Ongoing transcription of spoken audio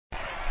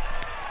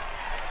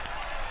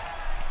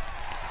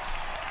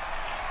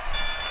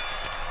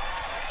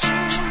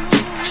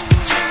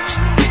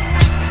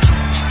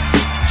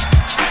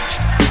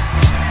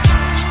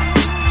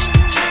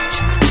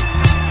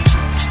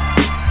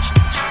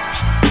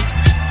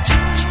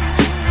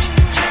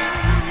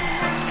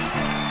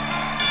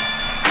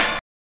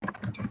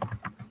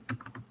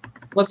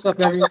What's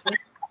up, everyone?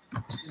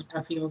 This is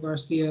Rafael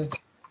Garcia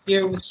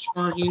here with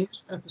Sean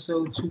Hughes,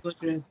 episode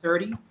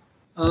 230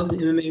 of the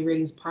MMA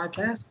Ratings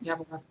Podcast. We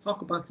have a lot to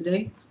talk about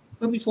today.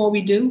 But before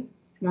we do,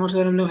 I want to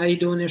let them know how you're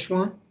doing there,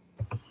 Sean.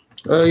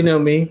 Well, you know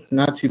me,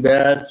 not too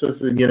bad.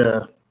 Supposed to get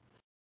a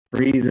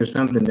freeze or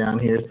something down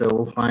here, so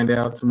we'll find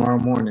out tomorrow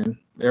morning.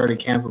 They already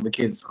canceled the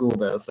kids' school,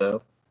 though,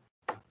 so.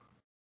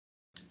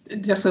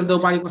 Just because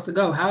nobody wants to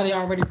go. How are they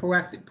already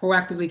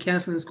proactively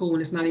canceling school when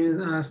it's not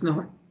even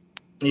snowing?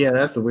 Yeah,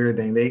 that's the weird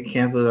thing. They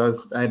canceled.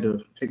 I had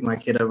to pick my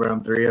kid up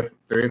around 3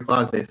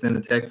 o'clock. They sent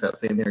a text out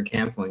saying they were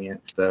canceling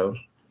it. So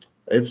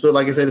it's,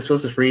 like I said, it's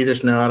supposed to freeze or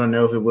snow. I don't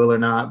know if it will or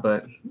not,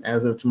 but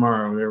as of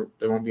tomorrow,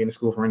 there won't be any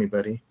school for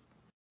anybody.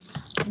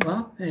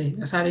 Well, hey,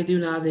 that's how they do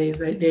nowadays.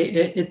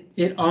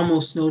 It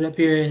almost snowed up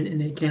here,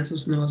 and they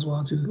canceled snow as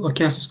well too, or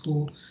canceled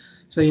school.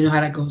 So you know how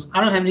that goes. I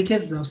don't have any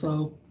kids though,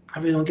 so I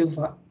really don't give a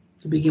fuck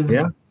to begin with.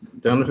 Yeah,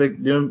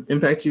 don't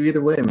impact you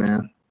either way,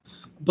 man.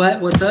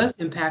 But what does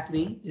impact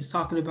me is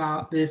talking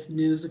about this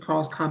news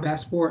across combat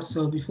sports.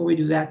 So before we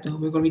do that, though,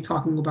 we're going to be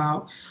talking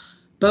about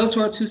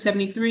Bellator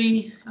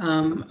 273,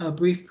 a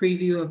brief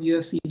preview of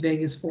UFC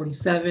Vegas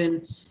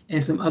 47,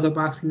 and some other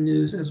boxing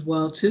news as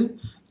well too.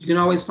 You can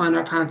always find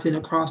our content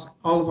across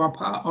all of our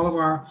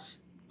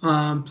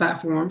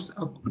platforms,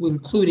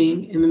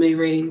 including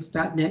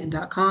MMAratings.net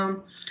and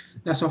 .com.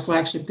 That's our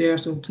flagship there,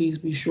 so please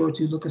be sure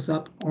to look us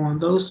up on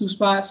those two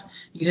spots.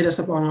 You can hit us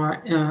up on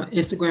our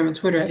Instagram and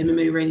Twitter at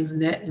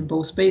MMARatingsNet in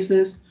both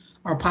spaces.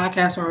 Our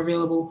podcasts are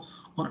available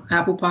on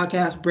Apple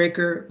Podcasts,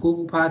 Breaker,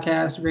 Google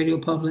Podcasts, Radio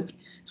Public,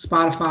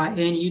 Spotify,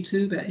 and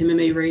YouTube at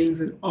MMA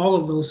Ratings in all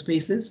of those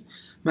spaces.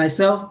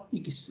 Myself,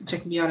 you can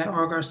check me out at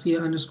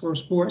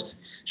rgarcia_sports.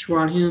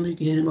 Sharon Humes, you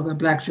can hit him up at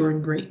Black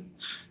Jordan Great.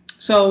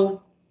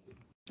 So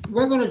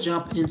we're going to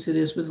jump into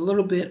this with a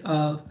little bit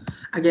of,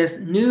 I guess,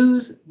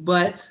 news,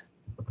 but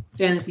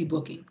fantasy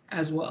booking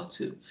as well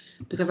too,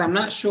 because I'm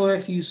not sure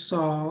if you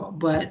saw,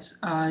 but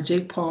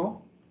Jake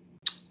Paul,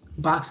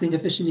 boxing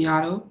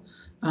aficionado,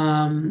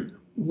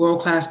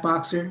 world-class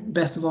boxer,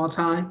 best of all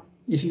time,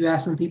 if you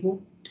ask some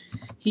people,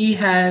 he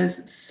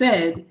has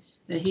said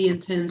that he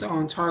intends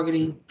on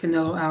targeting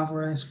Canelo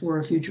Alvarez for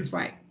a future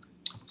fight.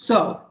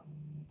 So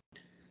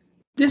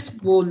this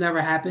will never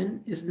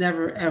happen. It's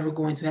never ever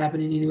going to happen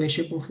in any way,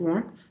 shape, or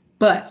form.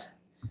 But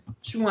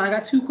Shawan, I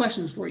got two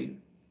questions for you.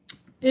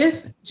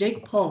 If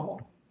Jake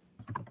Paul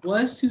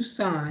was to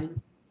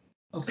sign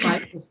a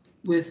fight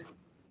with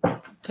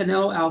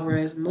Canelo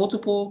Alvarez,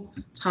 multiple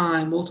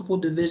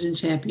division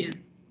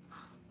champion,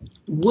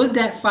 would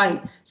that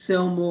fight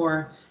sell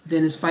more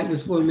than his fight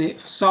with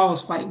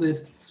Saul's fight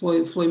with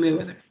Floyd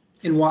Mayweather,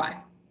 and why?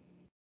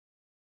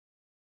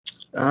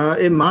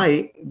 It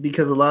might,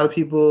 because a lot of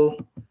people,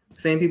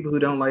 same people who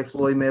don't like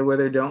Floyd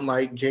Mayweather, don't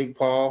like Jake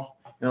Paul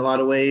in a lot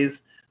of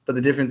ways. But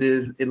the difference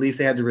is, at least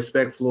they had to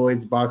respect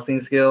Floyd's boxing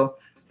skill.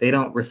 They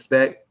don't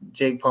respect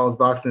Jake Paul's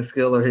boxing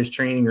skill or his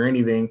training or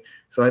anything.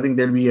 So I think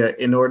there'd be an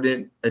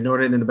inordinate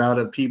amount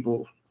of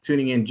people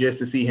tuning in just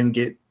to see him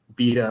get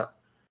beat up.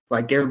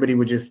 Like everybody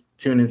would just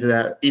tune into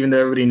that, even though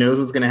everybody knows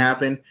what's going to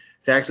happen.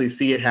 To actually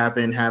see it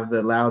happen, have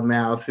the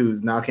loudmouth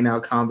who's knocking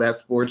out combat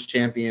sports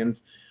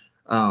champions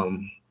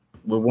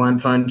with one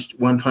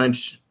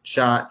punch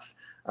shots,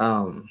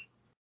 have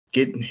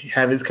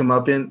his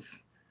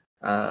comeuppance.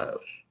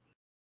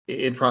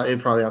 It probably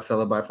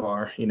outsell it by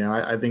far. You know,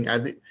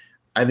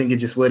 I think it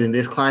just would in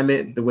this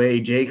climate, the way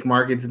Jake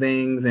markets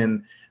things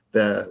and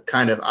the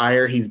kind of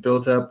ire he's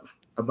built up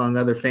among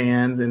other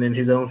fans and then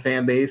his own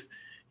fan base.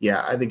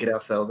 Yeah, I think it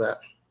outsells that.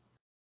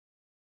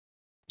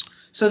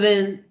 So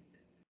then,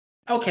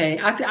 okay,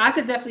 I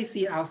could definitely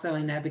see it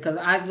outselling that, because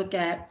I look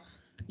at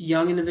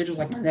young individuals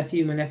like my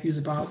nephew. My nephew's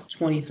about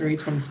 23,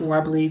 24,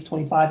 I believe,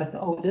 25 at the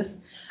oldest.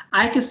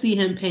 I could see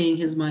him paying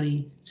his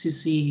money to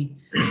see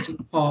Jake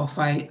Paul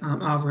fight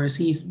Alvarez.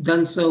 He's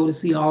done so to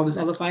see all of his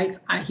other fights.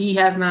 He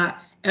has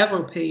not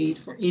ever paid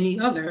for any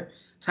other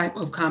type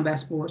of combat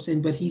sports,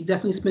 but he's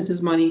definitely spent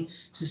his money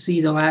to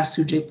see the last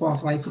two Jake Paul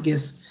fights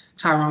against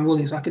Tyron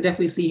Woodley. So I could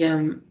definitely see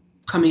him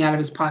coming out of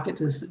his pocket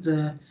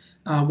to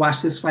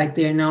watch this fight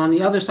there. Now, on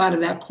the other side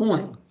of that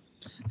coin,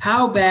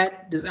 how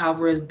bad does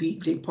Alvarez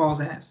beat Jake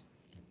Paul's ass?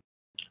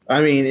 I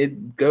mean,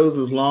 it goes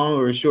as long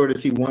or as short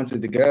as he wants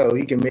it to go.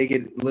 He can make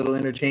it a little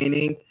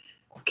entertaining,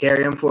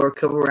 carry him for a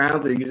couple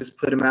rounds, or you just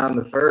put him out in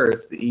the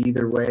first.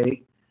 Either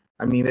way,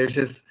 I mean, there's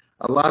just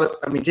a lot of.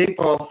 I mean, Jake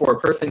Paul, for a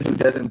person who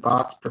doesn't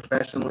box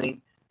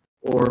professionally,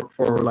 or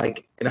for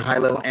like in a high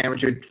level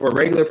amateur, for a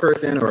regular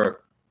person,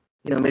 or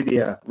maybe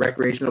a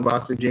recreational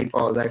boxer, Jake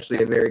Paul is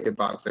actually a very good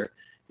boxer.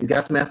 He's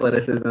got some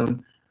athleticism.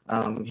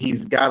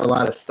 He's got a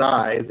lot of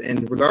size,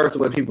 and regardless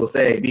of what people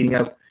say, beating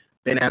up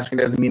Ben Askren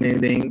doesn't mean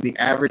anything. The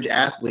average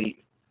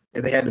athlete,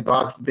 if they had to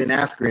box Ben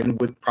Askren,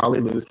 would probably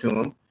lose to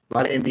him. A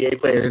lot of NBA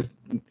players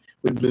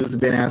would lose to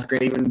Ben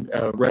Askren, even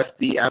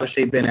rusty,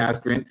 out-of-shape Ben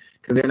Askren,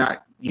 because they're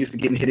not used to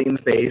getting hit in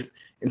the face.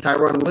 And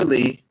Tyron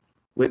Woodley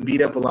would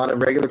beat up a lot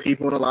of regular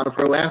people and a lot of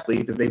pro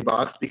athletes if they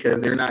boxed,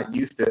 because they're not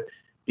used to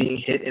being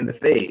hit in the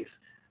face.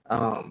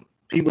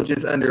 People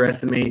just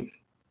underestimate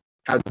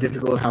how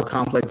difficult, how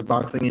complex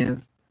boxing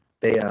is.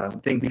 They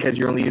think because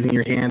you're only using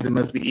your hands, it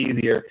must be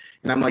easier.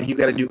 And I'm like, you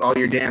got to do all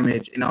your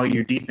damage and all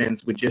your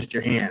defense with just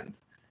your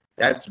hands.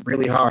 That's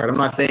really hard. I'm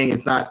not saying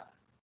it's not.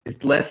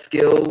 It's less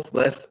skills,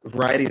 less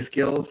variety of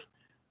skills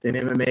than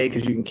MMA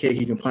because you can kick,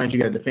 you can punch, you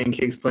got to defend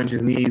kicks,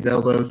 punches, knees,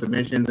 elbows,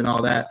 submissions, and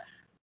all that.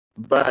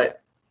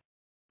 But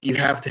you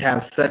have to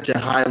have such a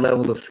high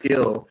level of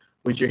skill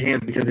with your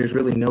hands because there's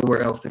really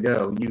nowhere else to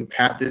go. You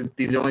have to,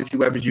 these are the only two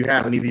weapons you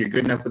have, and either you're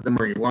good enough with them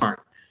or you aren't.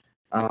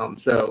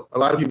 So a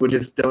lot of people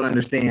just don't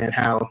understand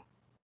how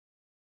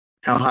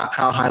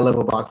high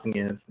level boxing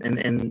is,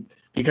 and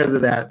because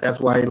of that, that's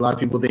why a lot of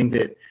people think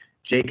that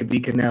Jake could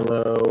beat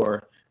Canelo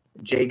or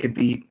Jake could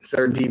beat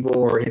certain people,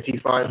 or if he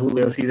fought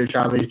Julio Cesar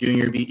Chavez Jr.,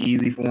 it'd be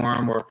easy for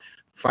him, or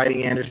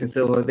fighting Anderson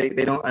Silva.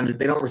 They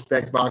don't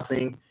respect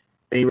boxing.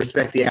 They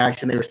respect the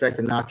action. They respect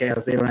the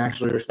knockouts. They don't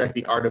actually respect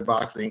the art of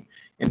boxing.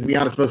 And to be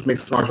honest, most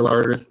mixed martial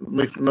artists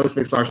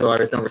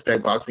don't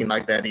respect boxing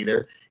like that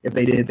either. If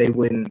they did, they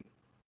wouldn't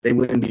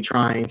be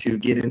trying to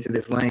get into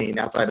this lane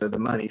outside of the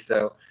money.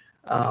 So,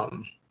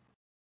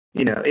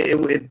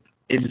 it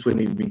just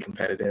wouldn't even be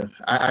competitive.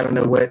 I don't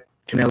know what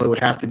Canelo would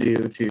have to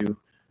do to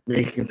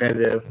make it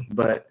competitive,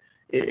 but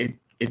it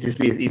just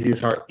be as easy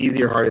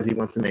or hard as he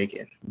wants to make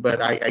it.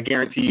 But I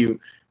guarantee you,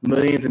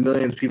 millions and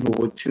millions of people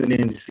would tune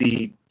in to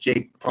see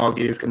Jake Paul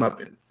get his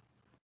comeuppance.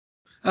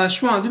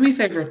 Shwan, do me a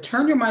favor,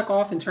 turn your mic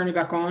off and turn it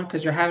back on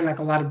because you're having like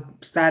a lot of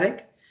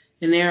static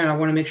in there, and I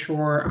want to make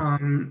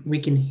sure we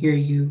can hear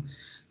you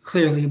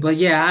clearly. But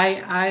yeah,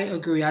 I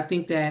agree. I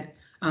think that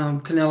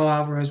Canelo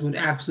Alvarez would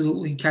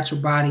absolutely catch a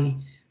body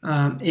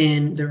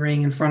in the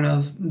ring in front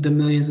of the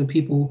millions of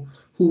people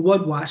who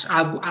would watch.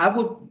 I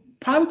would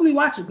probably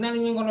watch it, not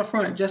even going to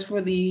front it, just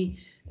for the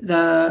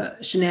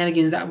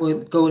shenanigans that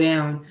would go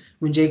down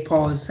when Jake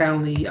Paul is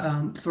soundly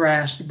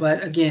thrashed.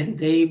 But again,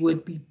 they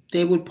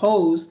would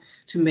pose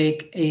to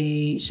make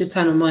a shit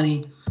ton of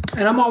money,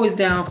 and I'm always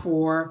down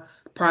for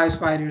prize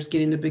fighters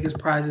getting the biggest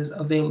prizes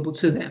available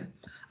to them.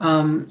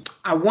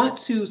 I want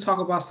to talk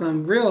about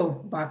some real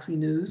boxing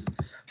news,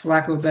 for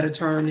lack of a better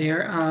term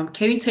there.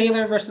 Katie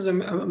Taylor versus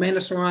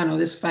Amanda Serrano.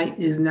 This fight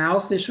is now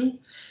official.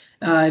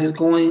 It is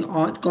going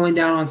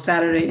down on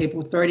Saturday,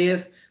 April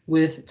 30th,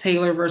 with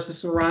Taylor versus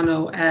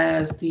Serrano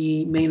as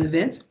the main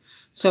event.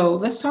 So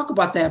let's talk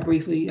about that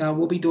briefly.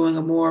 We'll be doing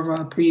more of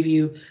a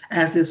preview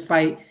as this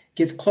fight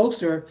gets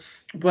closer.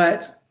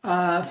 But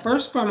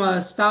first, from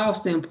a style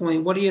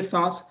standpoint, what are your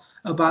thoughts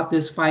about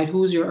this fight?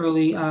 Who's your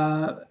early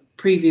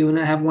preview? And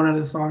I have one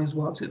other thought as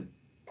well, too.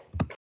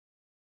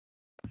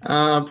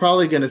 I'm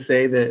probably going to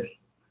say that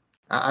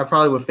I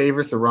probably would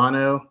favor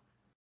Serrano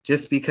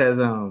just because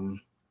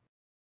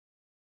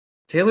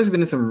Taylor's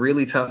been in some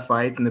really tough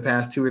fights in the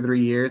past 2 or 3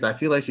 years. I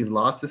feel like she's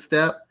lost a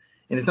step.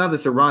 And it's not that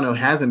Serrano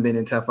hasn't been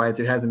in tough fights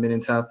or hasn't been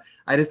in tough.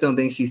 I just don't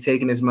think she's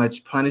taken as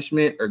much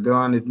punishment or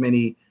gone as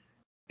many,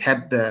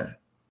 had the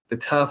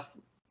tough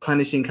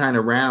punishing kind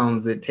of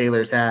rounds that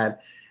Taylor's had.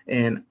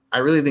 And I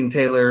really think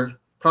Taylor,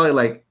 probably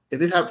like, if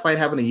this fight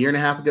happened a year and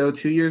a half ago,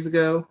 2 years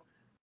ago,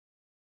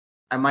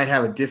 I might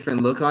have a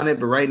different look on it.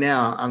 But right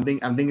now, I'm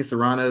thinking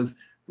Serrano's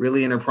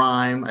really in her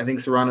prime. I think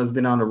Serrano's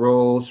been on a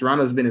roll.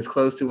 Serrano's been as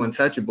close to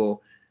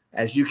untouchable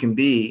as you can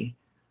be.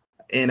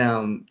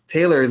 And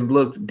Taylor has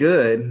looked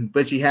good,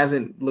 but she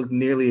hasn't looked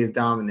nearly as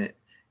dominant.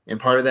 And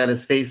part of that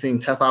is facing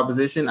tough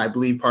opposition. I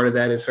believe part of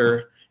that is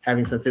her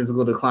having some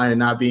physical decline and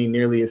not being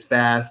nearly as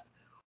fast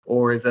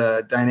or as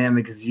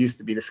dynamic as used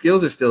to be. The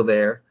skills are still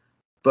there,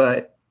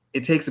 but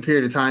it takes a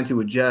period of time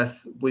to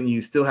adjust when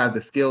you still have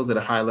the skills at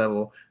a high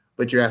level,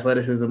 but your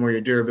athleticism or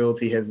your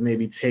durability has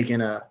maybe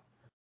taken a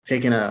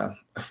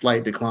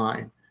slight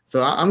decline.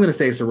 So I'm going to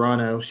say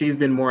Serrano. She's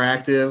been more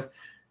active.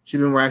 She's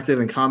been more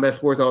active in combat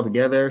sports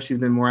altogether. She's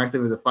been more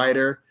active as a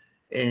fighter.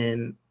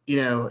 And,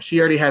 she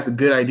already has a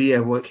good idea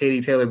of what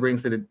Katie Taylor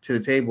brings to the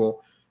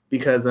table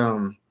because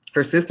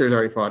her sister's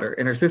already fought her,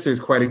 and her sister is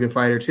quite a good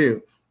fighter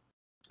too.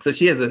 So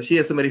she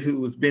has somebody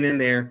who's been in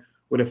there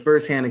with a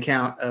firsthand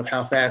account of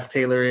how fast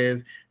Taylor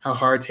is, how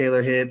hard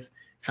Taylor hits,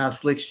 how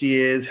slick she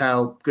is,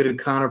 how good a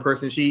counter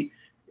person I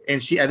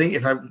think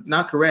if I'm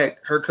not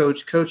correct, her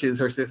coach coaches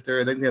her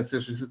sister. I think that's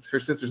her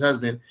sister's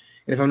husband.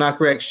 And if I'm not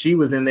correct, she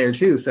was in there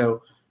too.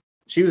 So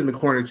she was in the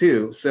corner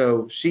too.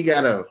 So she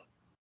got a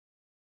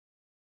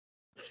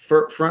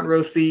front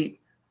row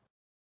seat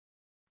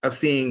of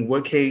seeing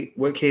what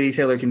Katie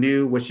Taylor can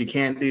do, what she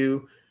can't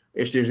do.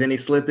 If there's any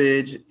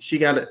slippage, she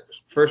got a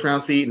first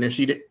round seat. And if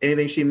she did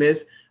anything she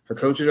missed, her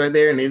coach is right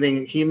there. And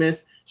anything he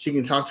missed, she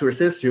can talk to her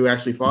sister who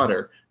actually fought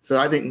her. So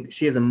I think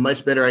she has a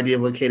much better idea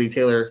of what Katie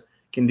Taylor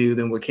can do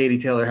than what Katie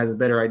Taylor has a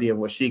better idea of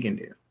what she can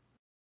do.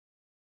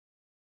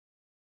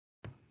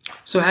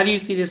 So how do you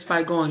see this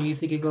fight going? Do you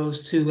think it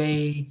goes to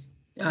a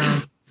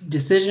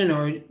decision,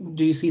 or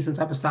do you see some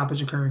type of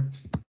stoppage occurring?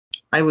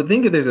 I would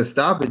think if there's a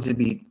stoppage, it'd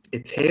be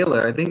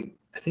Taylor. I think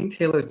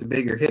Taylor's the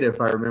bigger hit,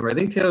 if I remember. I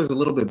think Taylor's a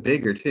little bit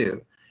bigger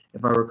too,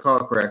 if I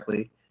recall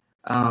correctly.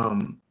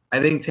 I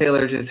think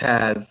Taylor just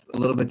has a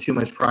little bit too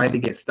much pride to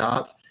get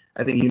stopped.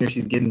 I think even if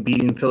she's getting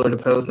beaten pillar to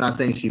post, not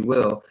saying she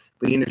will,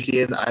 But even if she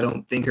is, I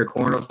don't think her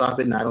corner will stop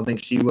it, and I don't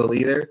think she will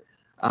either.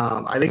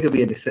 I think it'll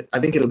be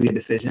a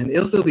decision.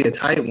 It'll still be a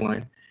tight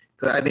one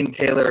because I think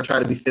Taylor will try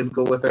to be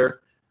physical with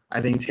her.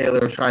 I think Taylor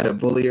will try to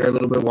bully her a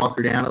little bit, walk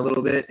her down a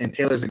little bit, and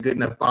Taylor's a good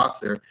enough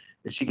boxer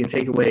that she can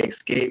take away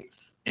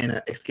escapes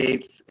and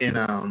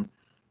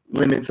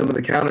limit some of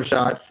the counter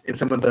shots and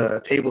some of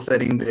the table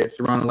setting that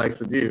Serrano likes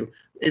to do.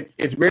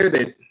 It's rare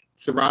that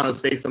Serrano's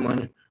faced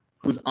someone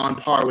who's on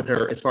par with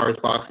her as far as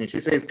boxing.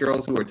 She's faced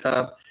girls who are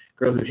tough,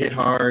 girls who hit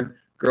hard,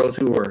 girls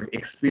who are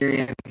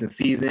experienced and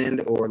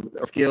seasoned or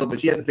skilled, but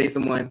she has to face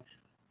someone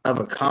of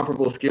a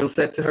comparable skill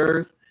set to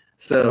hers.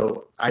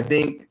 So I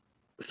think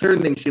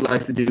certain things she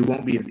likes to do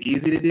won't be as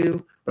easy to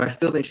do, but I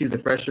still think she's the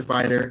fresher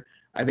fighter.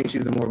 I think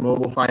she's the more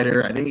mobile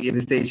fighter. I think at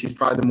this stage she's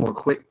probably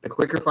the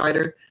quicker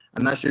fighter.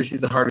 I'm not sure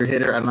she's the harder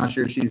hitter. I'm not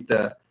sure she's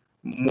the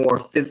more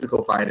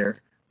physical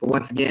fighter. But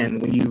once again,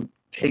 when you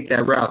take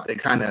that route,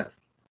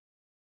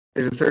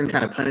 there's a certain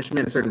kind of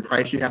punishment, a certain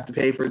price you have to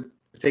pay for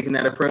taking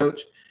that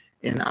approach.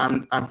 And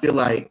I feel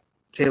like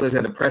Taylor's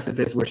at a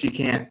precipice where she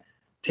can't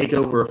take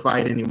over a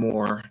fight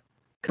anymore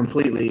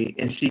completely,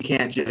 and she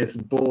can't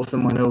just bull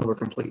someone over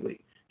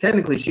completely.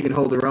 Technically, she can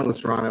hold her own with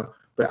Serrano,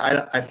 but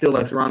I feel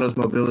like Serrano's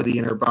mobility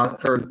and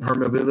her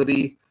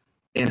mobility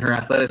and her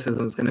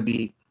athleticism is going to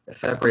be a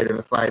separator of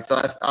the fight.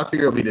 So I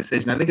figure it'll be a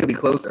decision. I think it'll be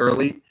close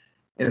early,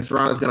 and if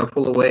Serrano's going to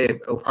pull away,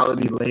 it'll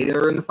probably be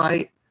later in the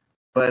fight.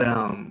 But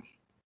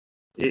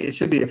it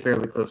should be a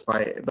fairly close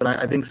fight. But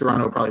I think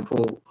Serrano will probably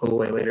pull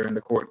away later in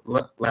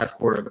the last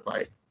quarter of the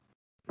fight.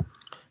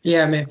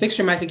 Yeah, man. Fix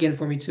your mic again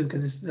for me too,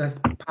 because that's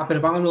popping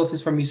up. I don't know if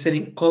it's from you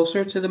sitting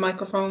closer to the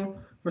microphone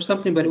or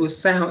something, but it was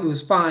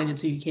fine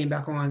until you came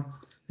back on.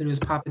 Then it was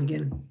popping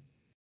again.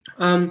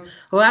 The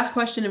last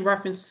question in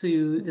reference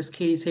to this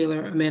Katie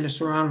Taylor-Amanda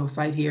Serrano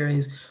fight here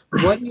is,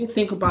 what do you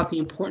think about the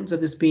importance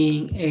of this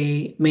being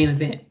a main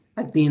event?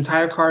 Like the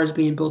entire card is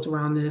being built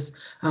around this.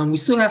 We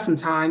still have some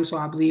time, so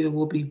I believe it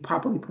will be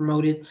properly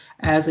promoted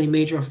as a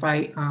major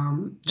fight,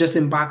 just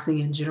in boxing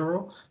in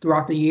general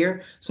throughout the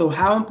year. So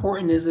how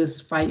important is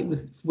this fight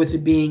with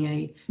it being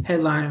a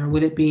headliner,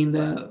 with it being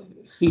the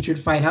featured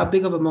fight? How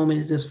big of a moment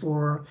is this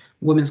for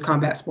women's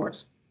combat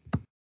sports?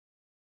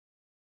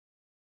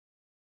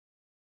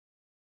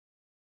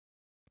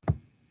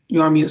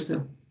 You're on mute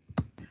still.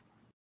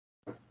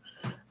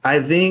 I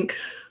think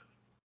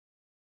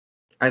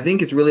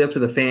it's really up to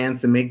the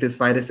fans to make this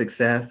fight a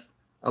success.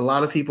 A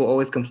lot of people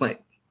always complain.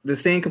 The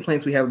same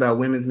complaints we have about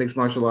women's mixed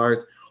martial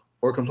arts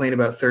or complain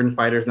about certain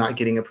fighters not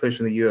getting a push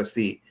from the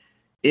UFC.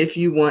 If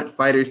you want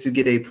fighters to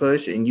get a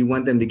push and you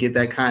want them to get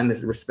that kind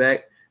of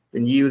respect,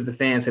 then you as the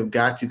fans have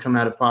got to come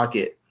out of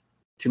pocket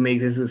to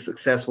make this a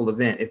successful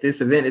event. If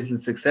this event isn't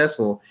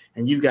successful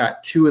and you've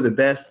got two of the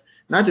best,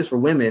 not just for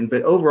women,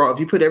 but overall, if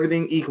you put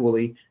everything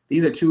equally,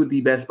 these are two of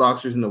the best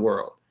boxers in the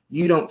world.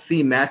 You don't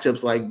see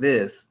matchups like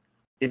this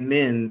in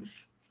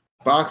men's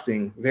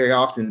boxing very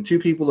often. Two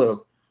people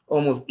of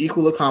almost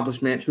equal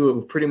accomplishment who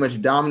have pretty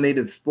much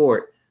dominated the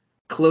sport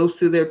close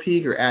to their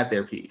peak or at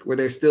their peak, where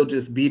they're still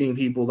just beating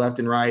people left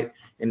and right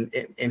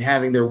and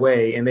having their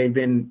way, and they've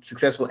been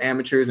successful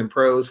amateurs and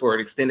pros for an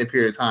extended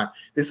period of time.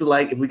 This is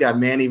like if we got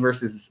Manny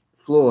versus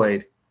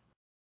Floyd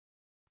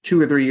 2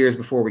 or 3 years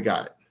before we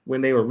got it,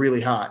 when they were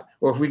really hot,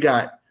 or if we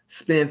got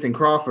Spence and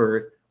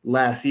Crawford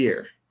last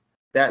year.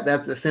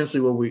 That's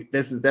essentially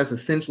that's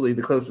essentially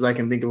the closest I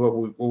can think of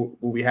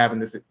what we have in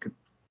this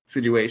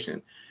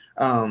situation.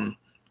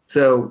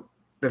 So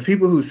the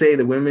people who say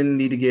that women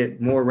need to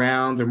get more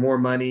rounds or more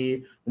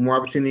money or more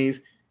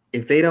opportunities,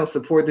 if they don't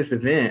support this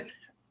event,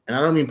 and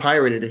I don't mean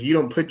pirate it, if you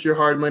don't put your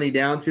hard money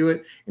down to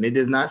it and it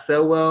does not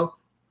sell well,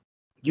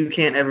 you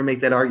can't ever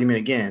make that argument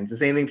again. It's the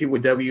same thing people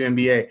with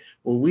WNBA.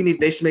 Well,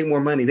 they should make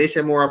more money. They should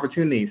have more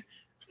opportunities.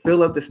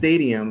 Fill up the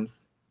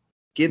stadiums,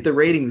 get the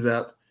ratings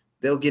up.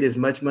 They'll get as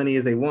much money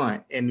as they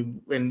want.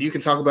 And you can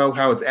talk about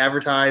how it's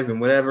advertised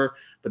and whatever,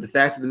 but the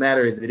fact of the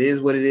matter is it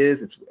is what it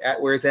is. It's at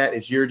where it's at.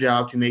 It's your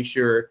job to make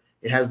sure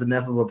it has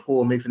enough of a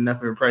pull, makes enough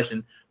of an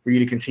impression for you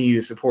to continue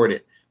to support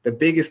it. The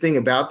biggest thing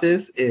about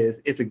this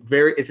is it's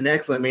an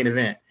excellent main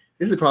event.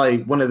 This is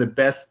probably one of the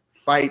best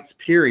fights,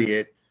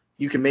 period,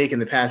 you can make in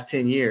the past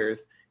 10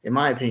 years, in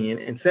my opinion.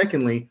 And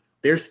secondly,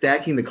 they're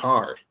stacking the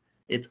card.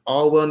 It's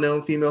all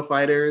well-known female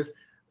fighters,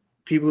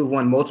 people who've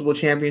won multiple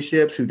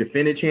championships, who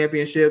defended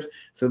championships.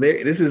 So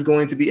this is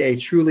going to be a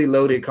truly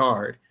loaded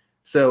card.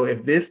 So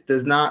if this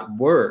does not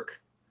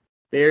work,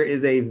 there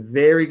is a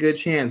very good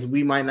chance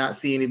we might not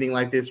see anything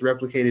like this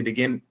replicated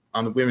again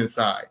on the women's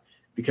side,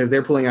 because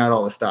they're pulling out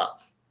all the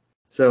stops.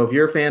 So if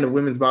you're a fan of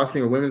women's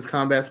boxing or women's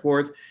combat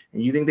sports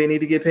and you think they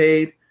need to get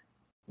paid,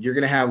 you're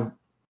going to have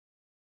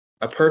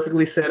a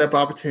perfectly set up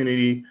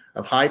opportunity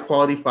of high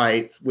quality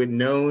fights with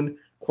known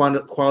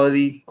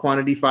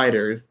quantity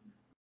fighters,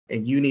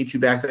 and you need to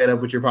back that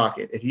up with your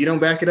pocket. If you don't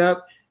back it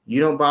up,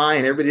 you don't buy,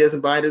 and everybody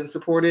doesn't buy, doesn't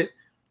support it,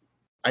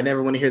 I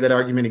never want to hear that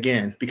argument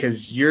again,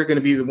 because you're going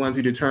to be the ones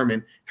who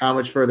determine how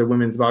much further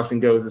women's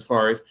boxing goes as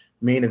far as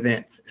main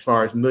events, as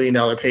far as $1 million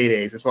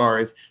paydays, as far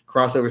as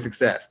crossover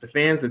success. The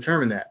fans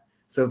determine that.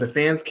 So if the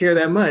fans care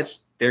that much,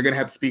 they're going to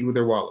have to speak with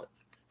their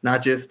wallets,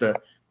 not just the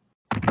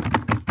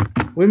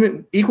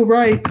women, equal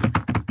rights.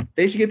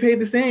 They should get paid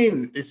the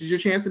same. This is your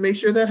chance to make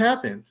sure that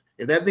happens.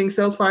 If that thing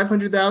sells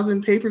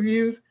 500,000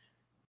 pay-per-views, a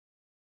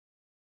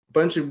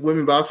bunch of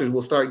women boxers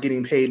will start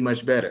getting paid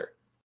much better.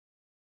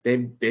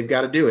 They've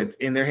got to do it. It's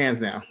in their hands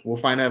now. We'll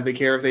find out if they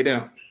care if they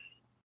don't.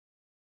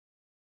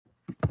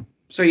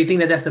 So you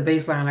think that that's the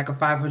baseline, like a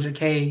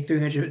 500K,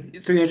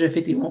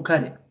 350 won't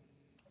cut it?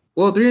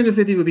 Well,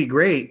 350 would be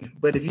great,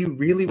 but if you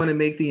really want to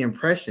make the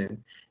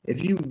impression,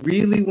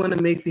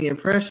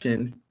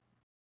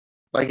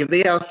 like if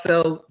they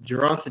outsell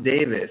Gervonta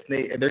Davis,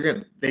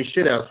 they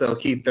should outsell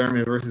Keith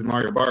Thurman versus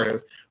Mario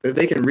Barrios. But if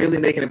they can really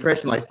make an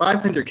impression, like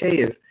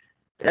 500K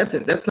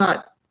that's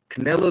not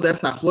Canelo,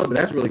 that's not Floyd, but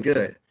that's really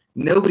good.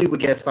 Nobody would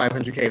guess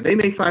 500K. If they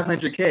make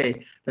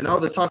 500K, then all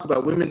the talk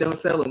about women don't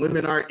sell and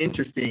women aren't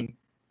interesting,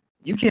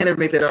 you can't ever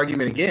make that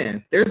argument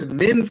again. There's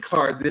men's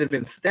cards that have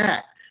been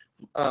stacked.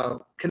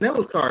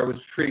 Canelo's card was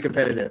pretty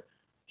competitive.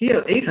 He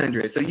had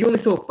 800, so you only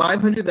sold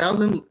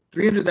 500,000,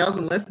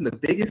 300,000 less than the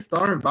biggest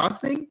star in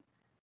boxing.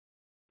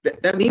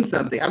 That means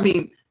something. I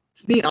mean,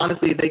 to me,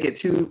 honestly, if they get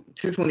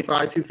 225,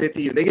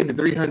 250, if they get to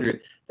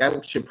 300,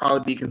 that should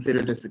probably be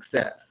considered a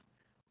success.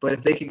 But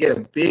if they could get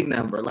a big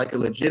number, like a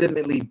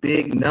legitimately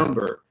big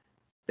number,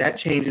 that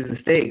changes the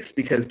stakes,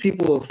 because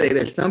people will say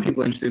there's some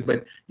people interested,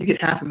 but you get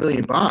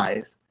 500,000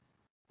 buys.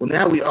 Well,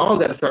 now we all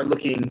got to start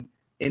looking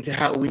into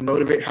how we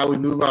motivate, how we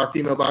move our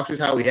female boxers,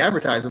 how we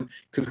advertise them,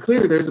 because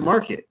clearly there's a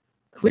market.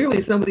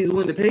 Clearly somebody's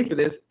willing to pay for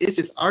this. It's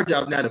just our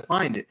job now to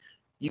find it.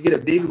 You get a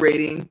big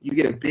rating, you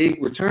get a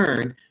big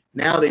return.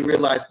 Now they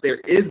realize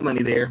there is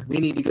money there. We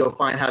need to go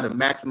find how to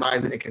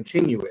maximize it and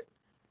continue it.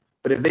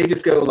 But if they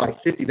just go like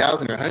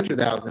 50,000 or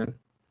 100,000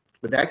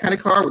 with that kind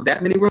of card, with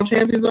that many world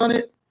champions on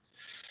it,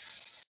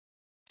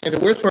 and the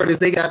worst part is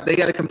they got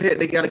to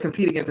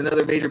compete against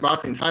another major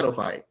boxing title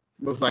fight,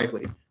 most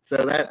likely.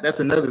 So that's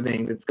another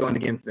thing that's going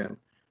against them.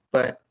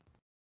 But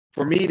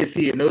for me to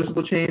see a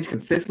noticeable change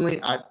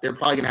consistently, they're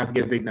probably going to have to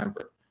get a big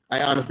number.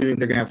 I honestly think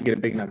they're going to have to get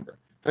a big number.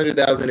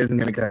 100,000 isn't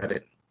going to cut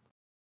it.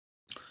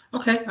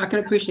 Okay, I can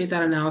appreciate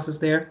that analysis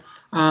there.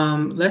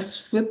 Let's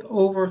flip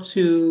over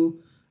to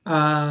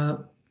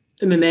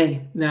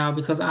MMA now,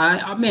 because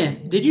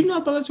man, did you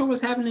know Bellator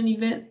was having an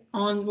event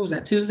on, what was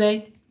that,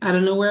 Tuesday, out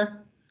of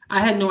nowhere? I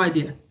had no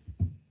idea.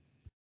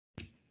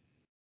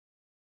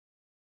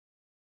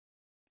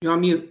 You're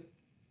on mute.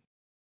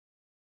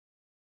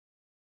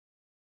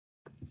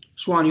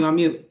 Schwan, you're on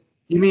mute.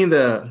 You mean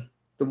the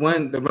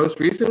most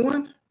recent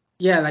one?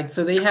 Yeah, like,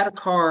 so they had a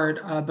card,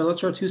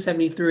 Bellator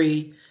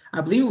 273.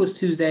 I believe it was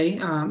Tuesday.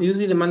 It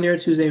was either Monday or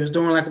Tuesday. It was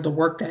during like the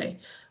work day,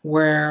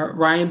 where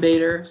Ryan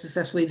Bader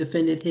successfully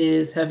defended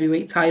his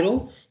heavyweight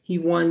title. He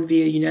won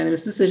via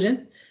unanimous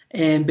decision,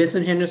 and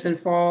Benson Henderson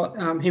fought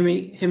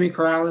Henry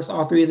Corrales.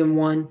 All three of them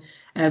won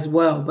as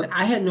well. But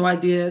I had no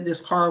idea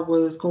this card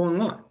was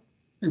going on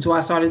until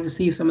I started to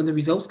see some of the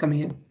results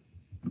coming in.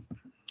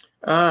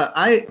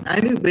 I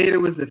knew Bader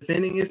was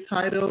defending his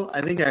title.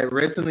 I think I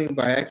read something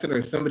by accident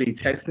or somebody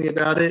texted me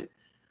about it.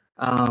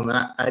 And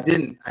I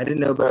didn't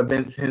know about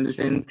Benson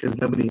Henderson because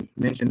nobody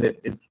mentioned that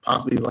it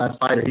possibly his last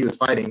fight or he was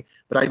fighting.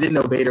 But I did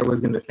know Bader was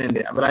going to defend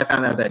it. But I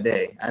found out that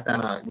day. I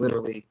found out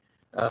literally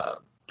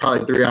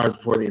probably 3 hours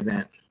before the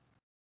event.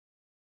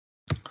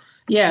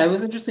 Yeah, it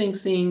was interesting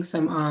seeing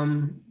some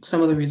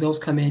of the results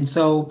come in.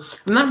 So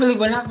we're not really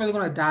going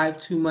to dive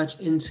too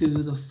much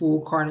into the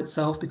full card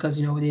itself, because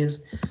it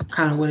is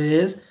kind of what it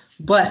is.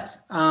 But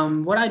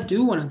what I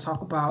do want to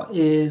talk about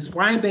is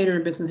Ryan Bader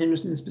and Benson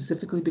Henderson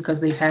specifically, because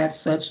they've had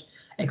such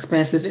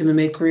expansive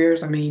MMA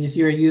careers. I mean, if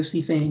you're a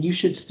UFC fan, you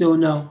should still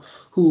know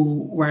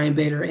who Ryan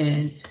Bader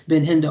and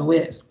Ben Hendo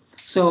is.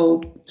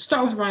 So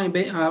start with Ryan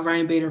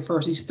Bader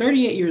first. He's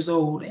 38 years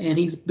old, and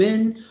he's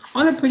been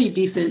on a pretty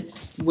decent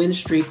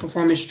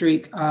performance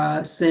streak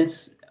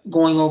since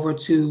going over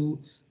to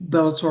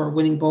Bellator,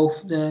 winning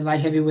both the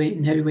light heavyweight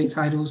and heavyweight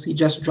titles. He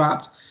just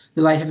dropped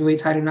the light heavyweight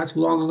title not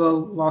too long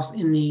ago, lost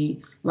in the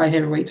light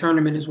heavyweight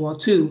tournament as well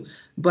too.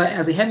 But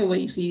as a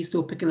heavyweight, you see he's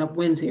still picking up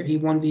wins here. He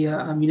won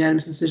via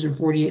unanimous decision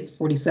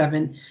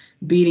 48-47,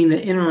 beating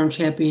the interim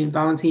champion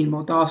Valentin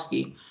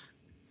Moldavsky.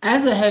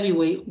 As a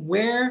heavyweight,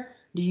 where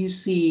do you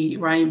see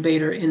Ryan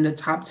Bader in the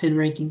top 10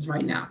 rankings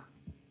right now?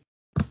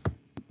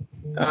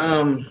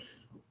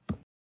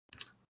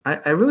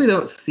 I really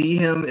don't see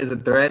him as a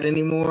threat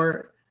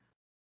anymore.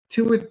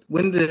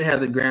 When did they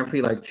have the Grand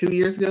Prix? Like 2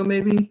 years ago,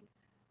 maybe?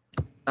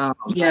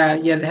 Yeah,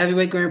 the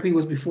heavyweight Grand Prix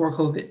was before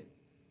COVID.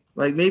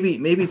 Like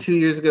maybe 2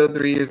 years ago,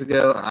 3 years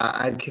ago,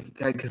 I'd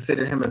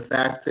consider him a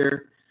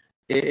factor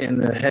in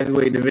the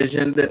heavyweight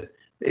division. The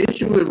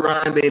issue with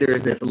Ryan Bader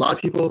is this: a lot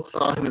of people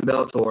saw him in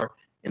Bellator,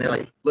 and they're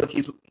like, look,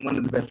 he's one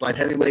of the best light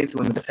heavyweights,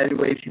 one of the best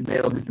heavyweights. He's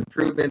made all these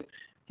improvements.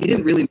 He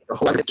didn't really make a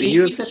whole lot of. Can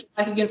you reset your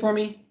mic again for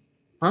me?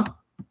 Huh?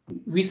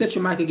 Reset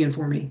your mic again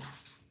for me.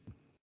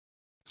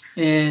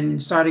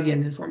 And start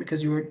again then for me,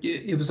 because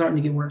it was starting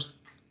to get worse.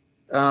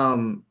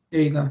 There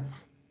you go.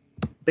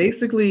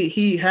 Basically,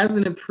 he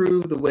hasn't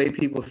improved the way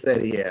people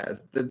said he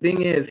has. The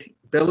thing is,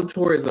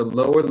 Bellator is a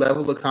lower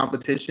level of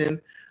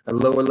competition, a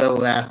lower level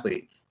of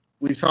athletes.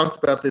 We've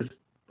talked about this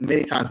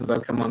many times since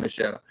I've come on the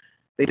show.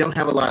 They don't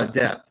have a lot of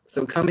depth.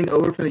 So coming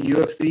over from the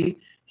UFC,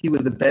 he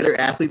was a better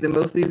athlete than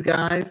most of these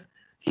guys.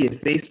 He had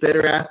faced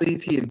better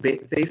athletes. He had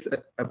faced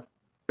a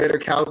better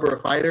caliber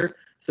of fighter.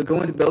 So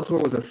going to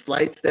Bellator was a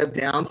slight step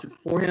down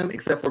for him,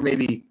 except for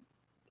maybe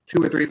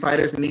 2 or 3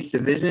 fighters in each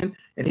division,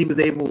 and he was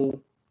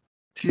able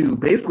to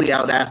basically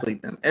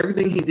out-athlete them.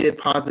 Everything he did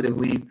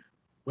positively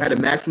had a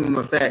maximum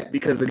effect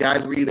because the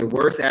guys were either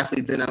worse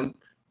athletes than him,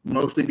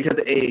 mostly because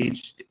of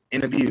age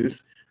and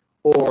abuse,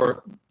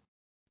 or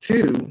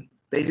 2,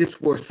 they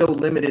just were so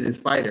limited as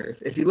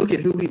fighters. If you look at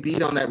who he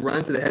beat on that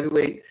run to the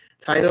heavyweight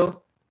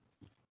title,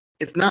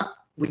 it's not,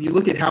 when you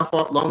look at how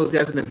long those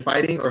guys have been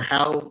fighting or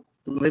how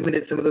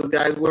limited some of those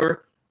guys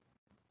were,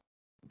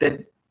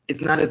 that it's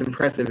not as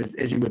impressive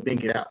as you would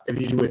think it out,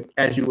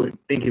 as you would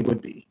think it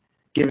would be,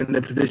 given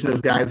the position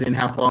those guys are in,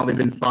 how long they've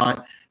been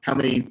fought, how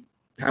many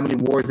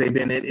wars they've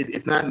been in.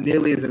 It's not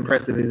nearly as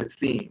impressive as it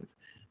seems.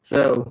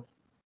 So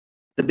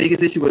the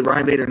biggest issue with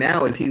Ryan Bader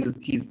now is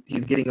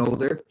he's getting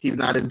older. He's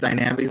not as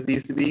dynamic as he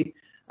used to be.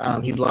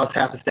 He's lost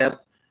half a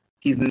step.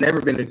 He's never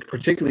been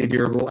particularly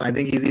durable, and I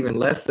think he's even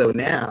less so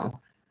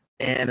now.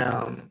 And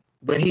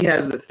but he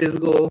has the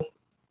physical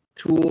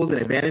tools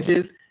and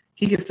advantages.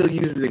 He can still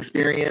use his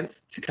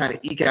experience to kind of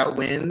eke out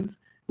wins,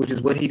 which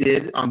is what he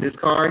did on this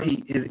card.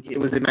 It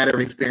was a matter of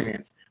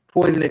experience,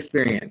 poison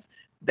experience.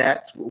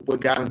 That's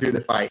what got him through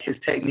the fight. His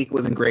technique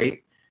wasn't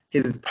great.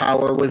 His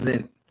power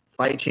wasn't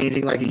fight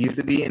changing like it used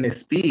to be, and his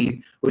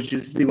speed, which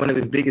used to be one of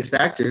his biggest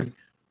factors,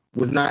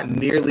 was not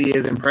nearly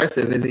as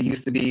impressive as it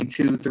used to be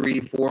 2, 3,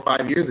 4,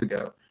 5 years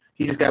ago.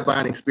 He just got by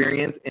on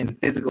experience and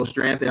physical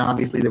strength, and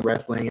obviously the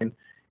wrestling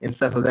and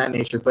stuff of that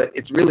nature. But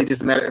it's really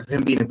just a matter of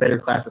him being a better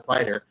class of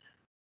fighter.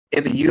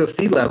 At the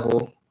UFC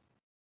level,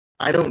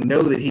 I don't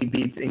know that he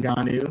beats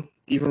Ngannou,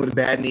 even with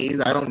bad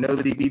knees. I don't know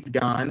that he beats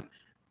Gane.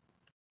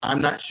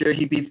 I'm not sure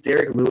he beats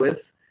Derek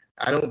Lewis.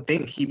 I don't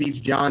think he beats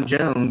John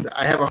Jones.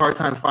 I have a hard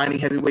time finding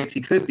heavyweights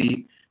he could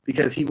beat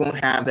because he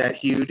won't have that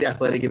huge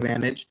athletic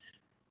advantage.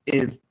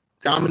 As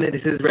dominant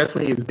as his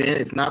wrestling has been,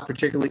 it's not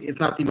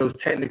the most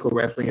technical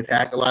wrestling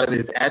attack. A lot of it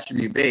is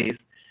attribute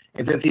based.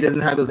 And since he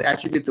doesn't have those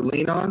attributes to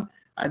lean on,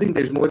 I think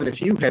there's more than a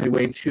few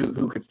heavyweights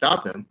who could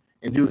stop him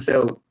and do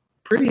so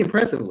pretty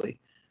impressively.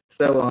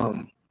 So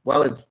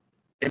while it's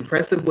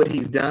impressive what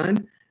he's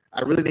done,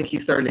 I really think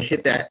he's starting to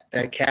hit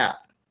that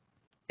cap.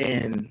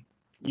 And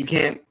you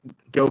can't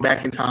go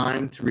back in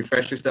time to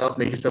refresh yourself,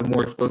 make yourself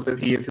more explosive.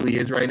 He is who he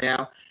is right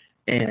now.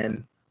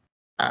 And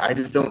I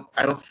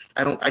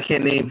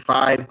can't name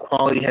 5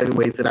 quality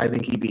heavyweights that I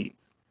think he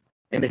beats.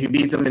 And if he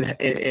beats them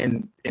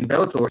in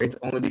Bellator, it's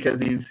only because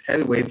these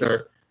heavyweights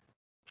are,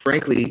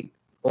 frankly,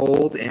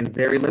 old and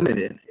very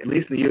limited. At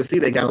least in the UFC,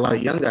 they got a lot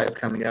of young guys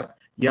coming up,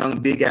 young,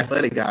 big,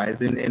 athletic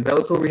guys. In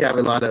Bellator, we have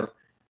a lot of,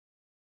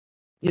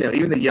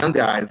 even the young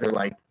guys are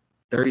like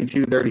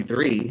 32,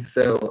 33.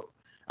 So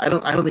I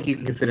don't think you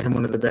can consider him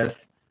one of the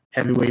best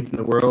heavyweights in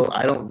the world.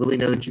 I don't really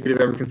know that you could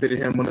have ever considered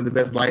him one of the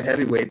best light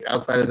heavyweights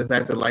outside of the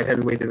fact that the light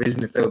heavyweight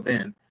division is so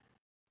thin.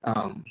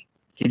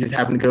 He just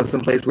happened to go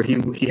someplace where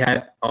he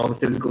had all the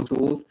physical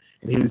tools,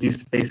 and he was used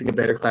to facing a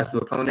better class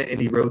of opponent, and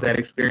he rode that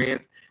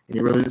experience, and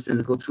he rode his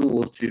physical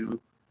tools to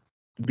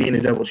being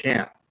a double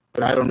champ.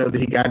 But I don't know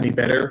that he got any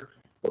better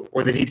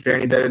or that he'd fare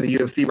any better in the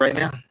UFC right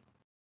now.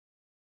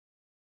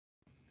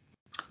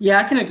 Yeah,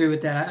 I can agree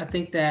with that. I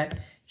think that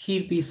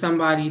he'd be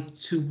somebody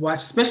to watch,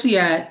 especially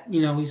at,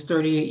 he's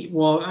 38.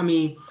 Well, I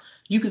mean,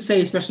 you could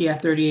say especially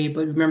at 38,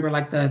 but remember,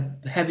 like the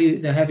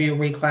heavier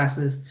weight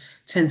classes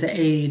tend to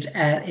age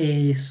at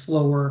a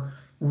slower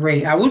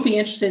rate. I would be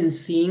interested in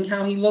seeing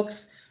how he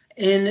looks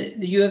in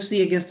the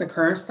UFC against the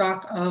current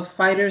stock of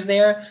fighters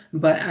there,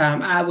 but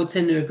I would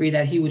tend to agree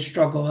that he would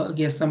struggle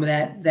against some of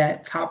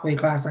that top weight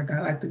class,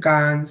 like the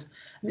Ganes.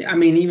 I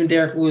mean, even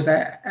Derek Lewis,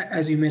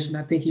 as you mentioned,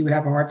 I think he would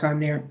have a hard time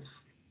there.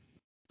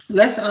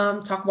 Let's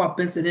talk about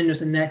Benson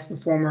Henderson next, the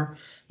former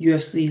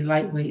UFC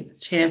lightweight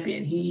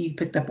champion. He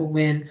picked up a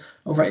win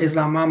over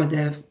Islam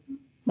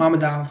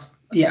Mammadov.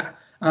 Yeah,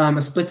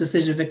 a split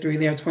decision victory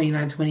there,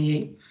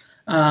 29-28.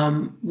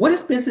 What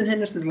is Benson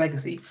Henderson's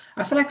legacy?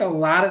 I feel like a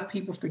lot of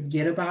people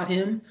forget about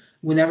him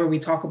whenever we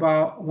talk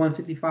about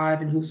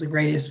 155 and who's the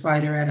greatest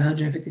fighter at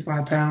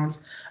 155 pounds.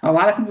 A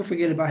lot of people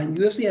forget about him.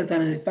 UFC has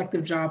done an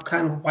effective job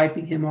kind of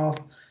wiping him off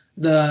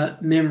the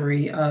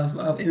memory of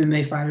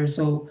MMA fighters.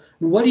 So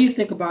what do you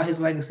think about his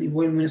legacy?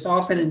 When it's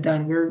all said and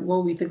done, what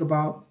do we think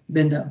about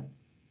Bendo?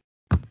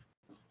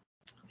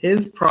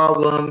 His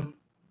problem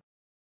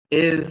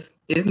isn't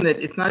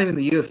that it's not even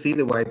the UFC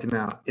that wiped him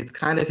out. It's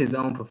kind of his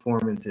own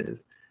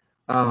performances.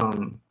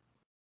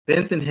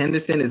 Benson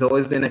Henderson has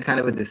always been a kind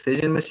of a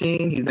decision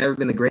machine. He's never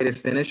been the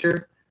greatest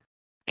finisher.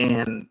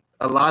 And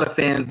a lot of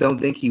fans don't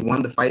think he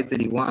won the fights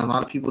that he won. A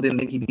lot of people didn't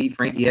think he beat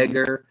Frankie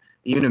Edgar.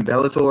 Even in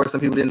Bellator, some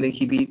people didn't think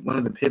he beat one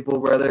of the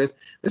Pitbull brothers.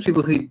 There's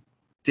people who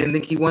didn't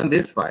think he won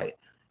this fight.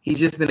 He's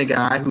just been a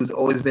guy who's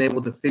always been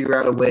able to figure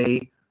out a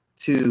way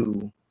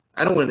to,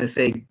 I don't want to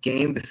say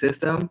game the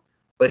system,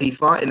 but he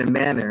fought in a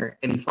manner,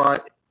 and he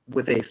fought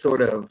with a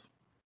sort of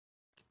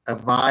a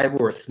vibe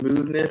or a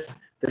smoothness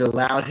that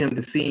allowed him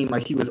to seem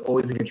like he was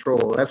always in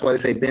control. That's why they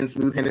say Ben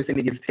Smooth Henderson,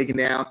 he gets taken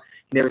down,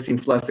 he never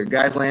seemed flustered.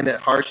 Guys landed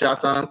hard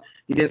shots on him.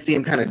 You didn't see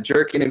him kind of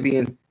jerking and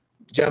being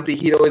jumpy.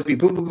 He'd always be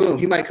boom, boom, boom.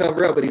 He might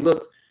cover up, but he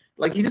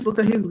just looked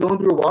like he was going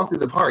through a walk through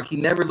the park. He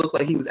never looked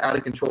like he was out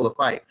of control of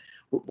fight.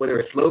 Whether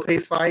a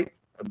slow-paced fight,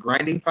 a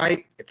grinding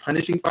fight, a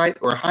punishing fight,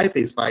 or a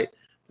high-paced fight,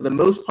 for the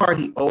most part,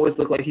 he always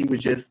looked like he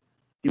was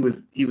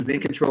in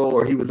control,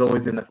 or he was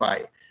always in the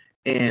fight.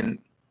 And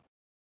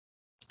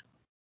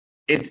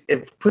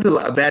it put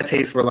a bad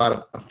taste for a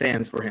lot of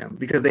fans for him,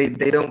 because they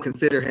don't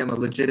consider him a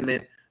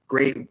legitimate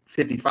grade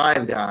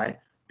 55 guy,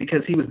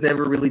 because he was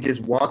never really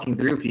just walking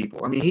through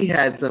people. I mean, he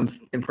had some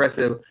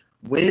impressive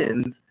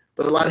wins,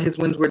 but a lot of his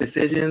wins were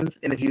decisions.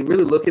 And if you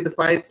really look at the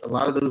fights, a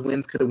lot of those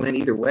wins could have went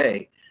either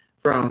way,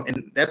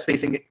 and that's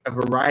facing a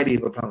variety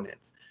of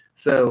opponents.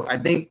 So I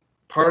think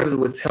part of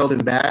what's held him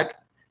back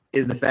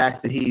is the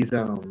fact that he's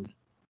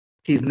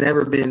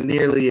never been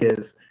nearly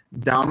as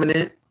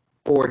dominant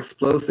or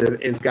explosive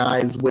as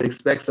guys would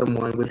expect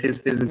someone with his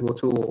physical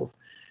tools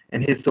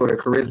and his sort of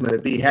charisma to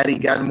be. Had he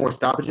gotten more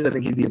stoppages, I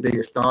think he'd be a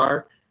bigger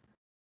star.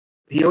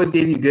 He always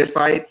gave you good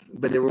fights,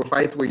 but there were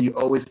fights where you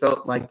always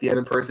felt like the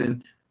other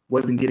person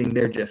wasn't getting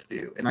their just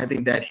due. And I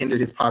think that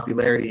hindered his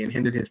popularity and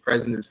hindered his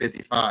presence as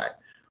 55.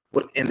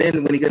 And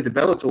then when he got to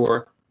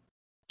Bellator,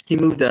 he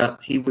moved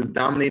up. He was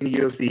dominating the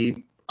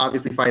UFC,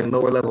 obviously fighting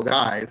lower level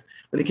guys.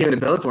 When he came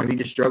into Bellator, he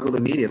just struggled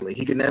immediately.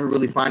 He could never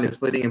really find his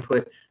footing and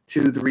put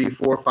 2, 3,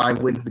 4, 5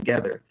 wins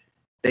together.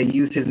 They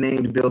used his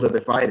name to build other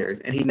fighters,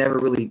 and he never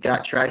really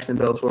got traction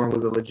in Bellator and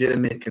was a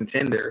legitimate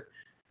contender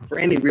for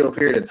any real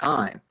period of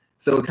time.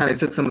 So it kind of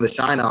took some of the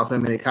shine off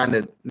him, and it kind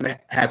of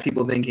had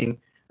people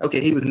thinking, okay,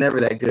 he was never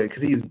that good,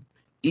 because he's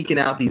eking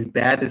out these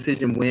bad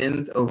decision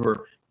wins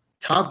over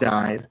top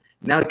guys.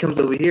 Now he comes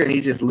over here and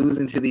he's just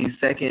losing to these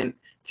second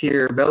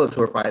tier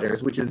Bellator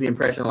fighters, which is the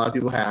impression a lot of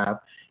people have,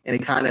 and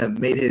it kind of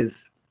made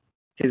his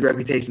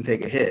reputation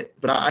take a hit.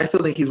 But I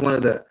still think he's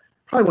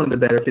probably one of the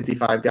better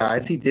 55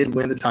 guys. He did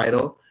win the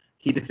title.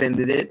 He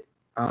defended it.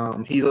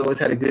 He's always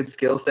had a good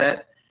skill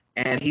set,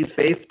 and he's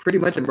faced pretty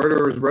much a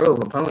murderer's row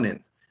of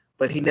opponents,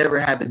 but he never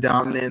had the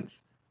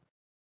dominance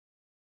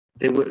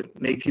that would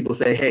make people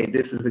say, hey,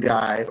 this is the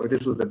guy, or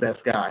this was the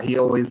best guy. It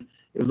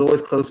was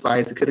always close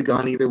fights. It could have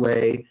gone either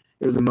way.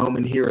 It was a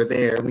moment here or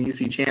there. When you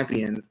see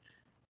champions,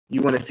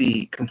 you want to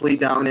see complete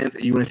dominance, or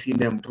you want to see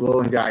them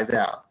blowing guys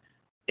out.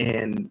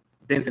 And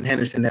Benson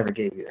Henderson never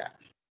gave you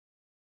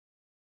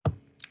that.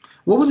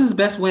 What was his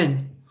best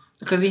win?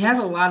 Because he has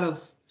a lot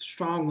of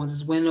strong ones.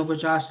 His win over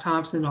Josh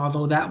Thompson,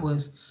 although that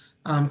was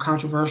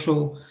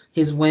controversial.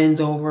 His wins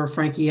over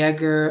Frankie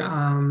Edgar.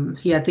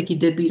 I think he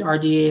did beat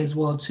RDA as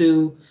well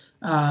too.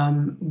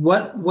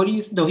 What do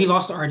you? No, he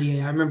lost to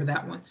RDA. I remember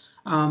that one.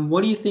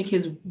 What do you think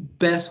his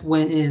best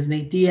win is?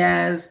 Nate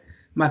Diaz,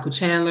 Michael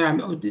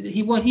Chandler. Did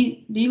he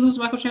lose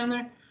to Michael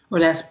Chandler, or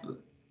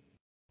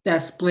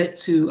that split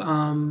to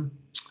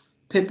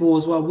Pitbull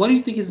as well? What do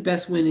you think his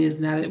best win is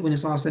now when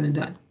it's all said and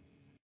done?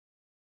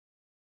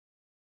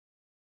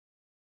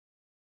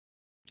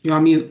 You're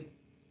on mute.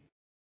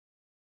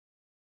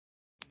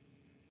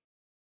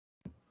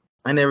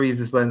 I never use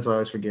this button, so I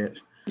always forget.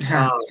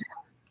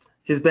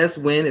 His best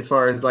win, as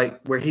far as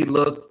like where he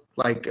looked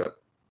like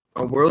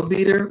a world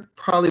beater,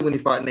 probably when he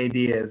fought Nate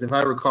Diaz. If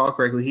I recall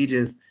correctly, he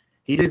just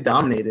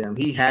dominated him.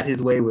 He had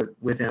his way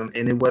with him,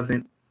 and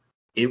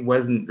it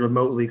wasn't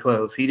remotely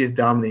close. He just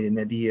dominated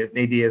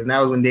Nate Diaz. And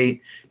that was when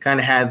Nate kind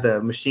of had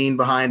the machine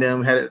behind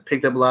him, had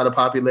picked up a lot of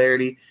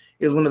popularity.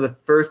 It was one of the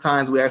first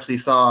times we actually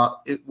saw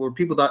it where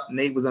people thought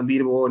Nate was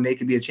unbeatable or Nate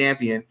could be a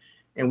champion,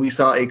 and we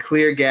saw a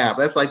clear gap.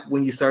 That's like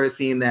when you started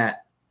seeing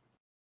that.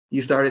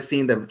 You started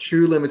seeing the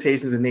true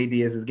limitations of Nate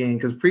Diaz's game,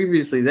 because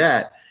previously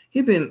that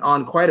he'd been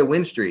on quite a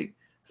win streak.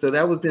 So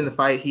that would have been the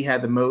fight he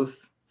had the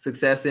most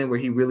success in, where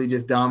he really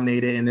just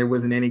dominated, and there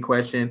wasn't any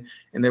question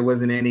and there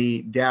wasn't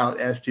any doubt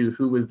as to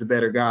who was the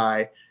better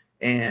guy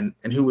and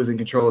who was in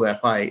control of that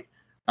fight.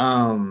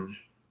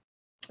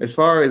 As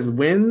far as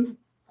wins,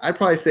 I'd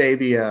probably say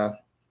the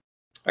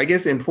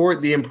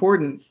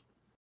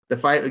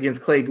fight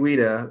against Clay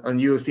Guida on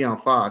UFC on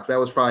Fox. That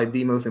was probably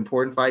the most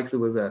important fight, because it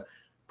was a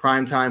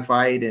primetime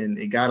fight and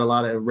it got a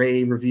lot of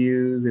rave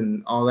reviews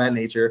and all that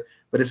nature.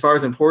 But as far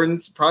as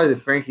importance, probably the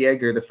Frankie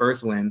Edgar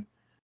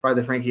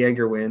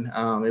win.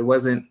 It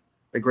wasn't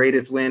the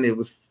greatest win. It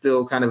was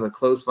still kind of a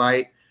close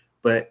fight,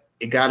 but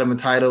it got him a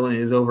title, and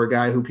it was over a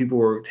guy who people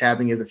were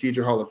tabbing as a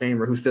future Hall of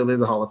Famer, who still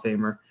is a Hall of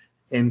Famer.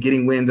 And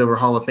getting wins over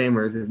Hall of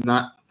Famers is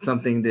not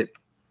something that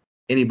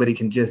anybody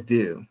can just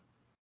do.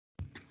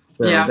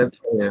 So yeah, that's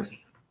it.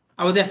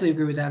 I would definitely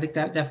agree with that. I think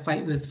that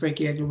fight with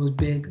Frankie Edgar was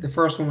big, the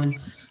first one,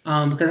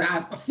 because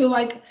I feel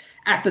like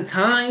at the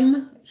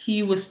time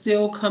he was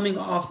still coming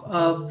off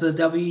of the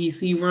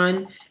WEC run,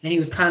 and he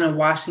was kind of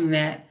washing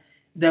that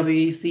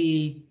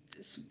WEC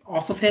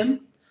off of him.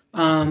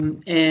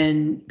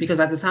 And because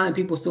at the time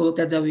people still looked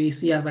at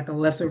WEC as like a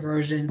lesser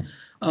version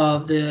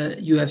of the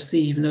UFC,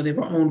 even though they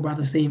were owned by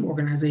the same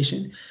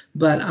organization.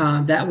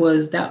 But that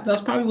was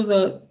probably was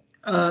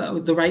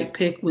the right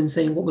pick when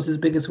saying what was his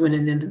biggest win,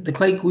 and then the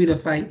Clay Guida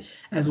fight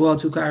as well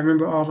too. 'Cause I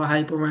remember all the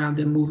hype around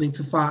them moving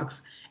to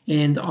Fox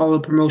and all the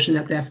promotion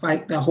that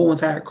fight, that whole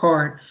entire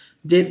card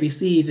did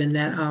receive, and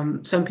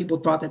that some people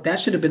thought that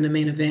should have been the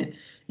main event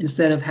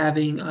instead of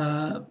having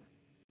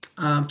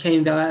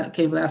Cain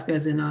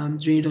Velasquez and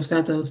Junior Dos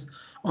Santos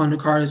on the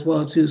card as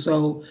well too.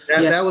 So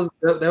that was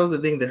the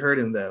thing that hurt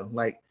him though.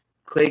 Like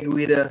Clay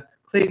Guida,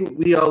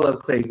 we all love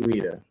Clay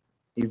Guida.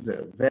 He's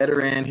a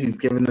veteran. He's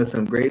given us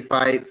some great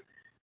fights.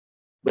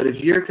 But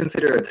if you're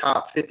considered a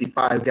top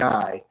 55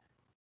 guy,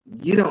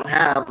 you don't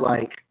have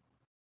like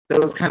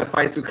those kind of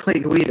fights with Clay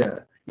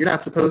Guida. You're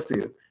not supposed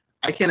to.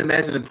 I can't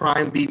imagine a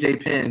prime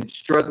BJ Penn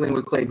struggling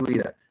with Clay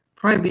Guida.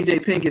 Prime BJ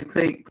Penn gets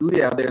Clay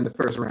Guida out there in the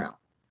first round.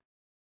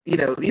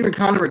 Even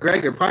prime Conor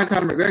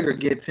McGregor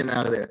gets him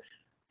out of there.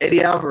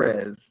 Eddie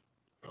Alvarez,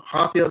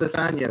 Rafael dos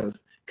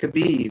Anjos,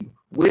 Khabib,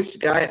 which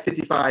guy at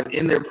 55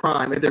 in their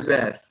prime, at their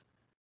best,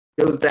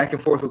 goes back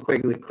and forth with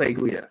Clay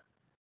Guida?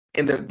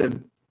 And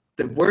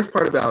the worst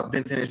part about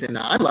Vince Henderson,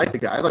 I like the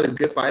guy. I thought he was a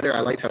good fighter. I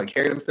liked how he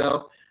carried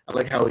himself. I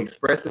like how he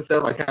expressed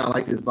himself. I kind of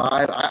liked his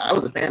vibe. I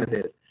was a fan of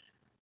his.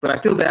 But I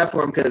feel bad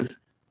for him because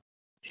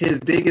his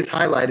biggest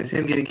highlight is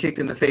him getting kicked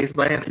in the face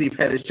by Anthony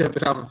Pettis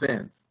jumping off a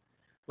fence.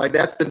 Like,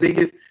 that's the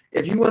biggest.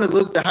 If you want to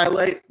look the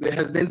highlight that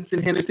has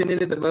Vincent Henderson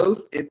in it the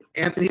most, it's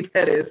Anthony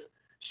Pettis,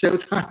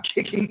 Showtime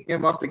kicking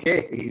him off the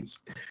cage.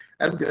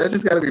 That's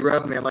just got to be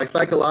rough, man. Like,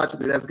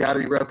 psychologically, that's got to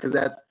be rough because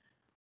that's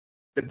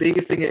the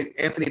biggest thing in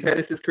Anthony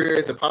Pettis' career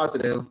is a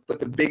positive, but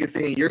the biggest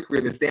thing in your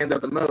career that stands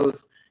out the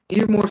most,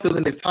 even more so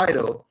than his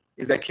title,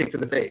 is that kick to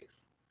the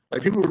face.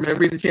 Like, people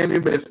remember he's a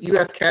champion, but if you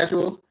ask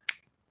casuals,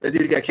 that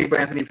dude got kicked by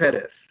Anthony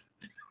Pettis.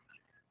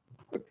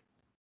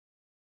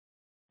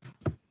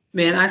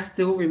 Man, I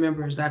still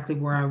remember exactly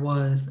where I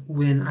was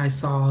when I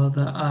saw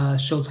the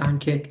Showtime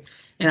kick.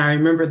 And I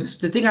remember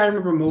the thing I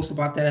remember most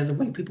about that is the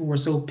way people were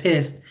so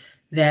pissed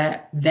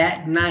that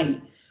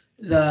night,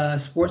 the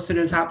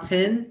SportsCenter Top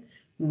 10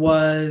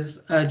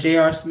 was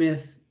J.R.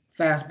 Smith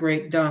fast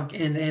break dunk,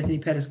 and the Anthony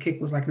Pettis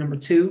kick was like number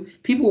 2.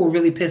 People were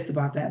really pissed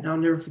about that. And I'll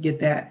never forget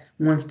that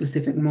one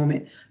specific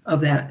moment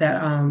of that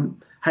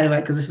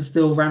highlight, because this is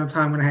still around the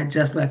time when I had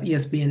just left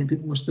ESPN and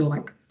people were still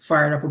like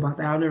fired up about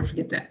that. I'll never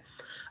forget that.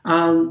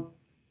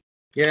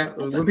 Yeah,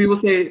 when people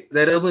say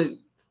that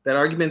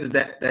argument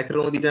that could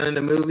only be done in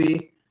a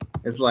movie,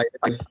 it's like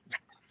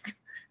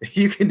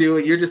you can do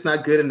it. You're just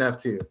not good enough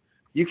to.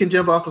 You can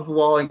jump off the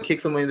wall and kick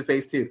someone in the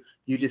face too.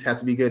 You just have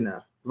to be good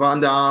enough.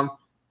 Van Damme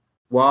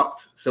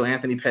walked so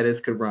Anthony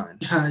Pettis could run.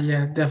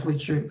 Yeah, definitely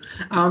true.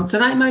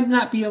 Tonight might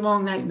not be a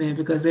long night, man,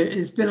 because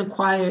it's been a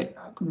quiet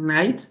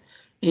night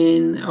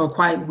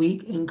quiet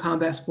week in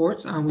combat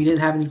sports. We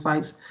didn't have any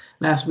fights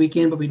last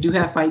weekend, but we do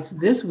have fights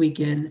this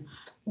weekend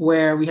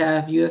where we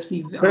have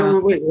UFC.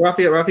 Wait,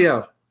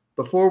 Raphael.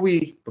 Before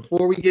we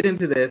get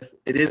into this,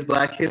 it is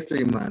Black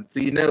History Month, so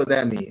you know what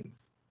that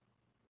means.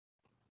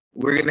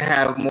 We're gonna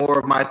have more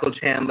of Michael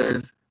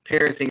Chandler's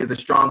parenting as a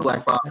strong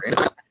Black father.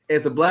 And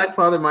as a Black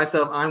father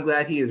myself, I'm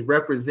glad he is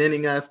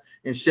representing us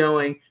and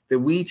showing that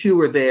we too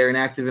are there and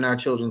active in our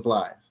children's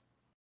lives.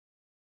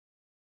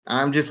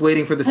 I'm just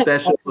waiting for the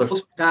special. I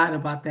forgot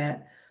about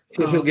that.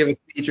 He'll give a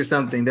speech or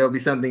something. There'll be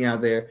something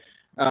out there.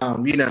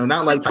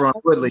 Not like Teron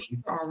Woodley.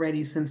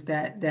 Already since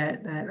that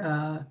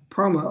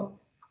promo.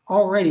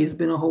 Already it's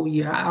been a whole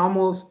year. I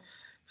almost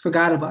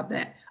forgot about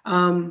that.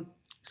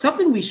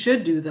 Something we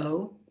should do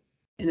though,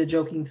 in a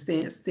joking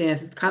stance,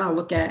 is kind of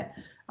look at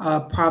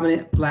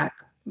prominent Black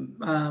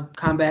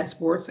combat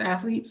sports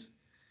athletes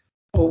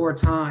over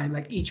time,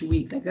 like each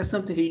week. Like, that's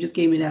something you just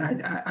gave me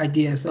that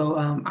idea. So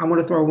I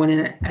want to throw one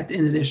in at the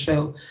end of this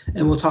show,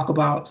 and we'll talk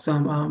about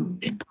some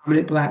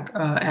prominent Black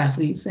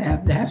athletes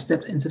that have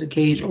stepped into the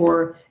cage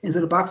or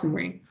into the boxing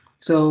ring.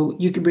 So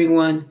you can bring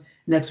one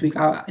next week,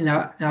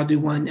 I'll do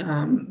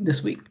one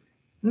this week.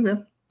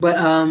 Okay.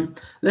 But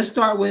let's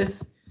start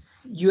with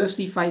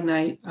UFC Fight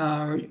Night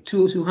 200,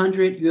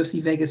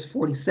 UFC Vegas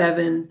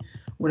 47,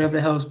 whatever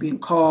the hell it's being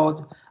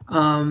called.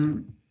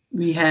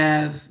 We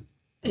have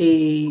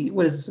a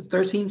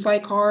 13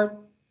 fight card?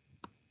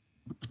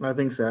 I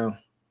think so.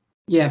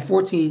 Yeah,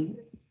 13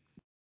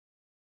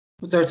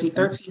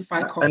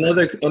 fight card.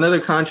 Another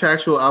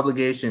contractual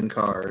obligation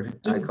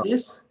card. Dude,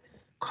 this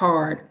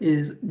card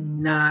is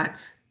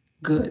not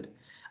good.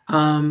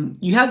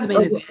 You have the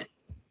main event.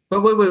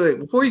 But wait.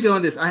 Before you go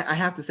on this, I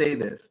have to say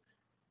this.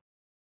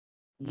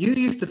 You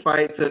used to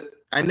fight, so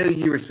I know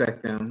you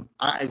respect them.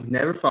 I've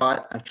never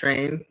fought. I've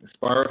trained,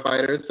 spar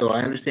fighters, so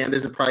I understand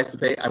there's a price to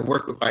pay. I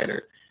work with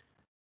fighters.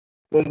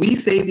 When we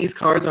say these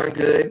cards aren't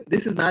good,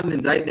 this is not an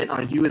indictment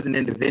on you as an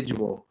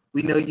individual.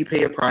 We know you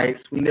pay a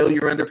price. We know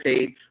you're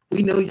underpaid.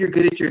 We know you're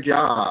good at your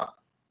job.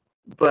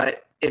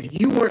 But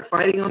if you weren't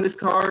fighting on this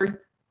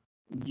card,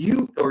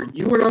 you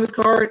weren't on this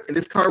card, and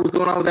this card was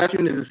going on without you,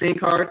 and it's the same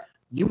card,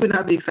 you would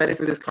not be excited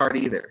for this card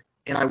either.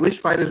 And I wish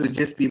fighters would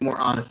just be more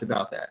honest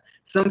about that.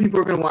 Some people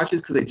are going to watch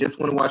this because they just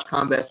want to watch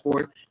combat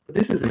sports, but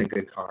this isn't a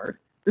good card.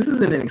 This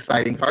isn't an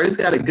exciting card. It's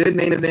got a good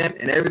main event,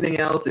 and everything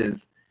else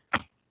is,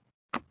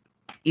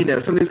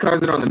 some of these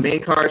cards that are on the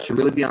main card should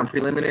really be on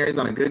preliminaries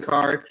on a good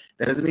card.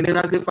 That doesn't mean they're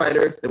not good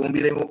fighters. That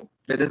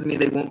doesn't mean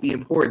they won't be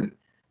important.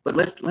 But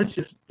let's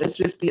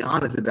just be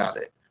honest about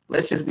it.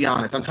 Let's just be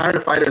honest. I'm tired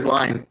of fighters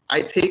lying.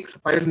 I take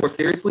fighters more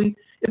seriously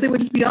if they would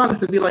just be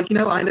honest and be like,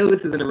 I know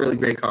this isn't a really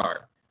great card,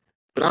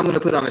 but I'm going to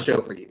put on a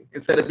show for you.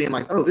 Instead of being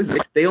like, oh, this is.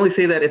 They only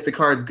say that if the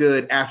card's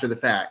good after the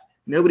fact.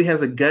 Nobody has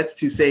the guts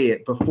to say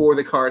it before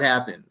the card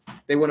happens.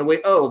 They want to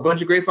wait. Oh, a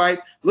bunch of great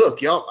fights.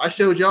 Look, y'all, I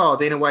showed y'all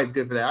Dana White's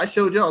good for that. I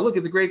showed y'all. Look,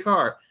 it's a great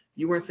card.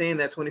 You weren't saying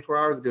that 24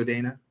 hours ago,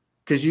 Dana,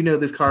 because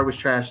this card was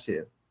trash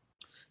too.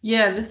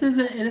 Yeah, this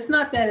isn't, and it's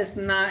not that it's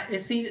not.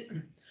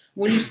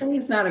 When you say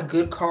it's not a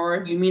good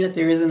card, you mean that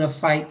there isn't a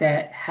fight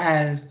that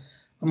has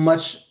a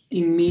much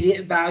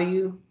immediate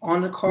value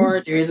on the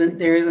card. There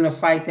isn't a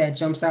fight that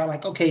jumps out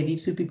like, okay,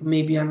 these two people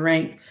may be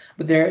unranked,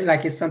 but they're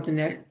like, it's something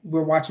that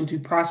we're watching two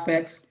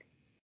prospects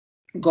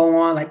go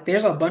on. Like,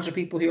 there's a bunch of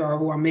people here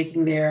who are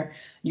making their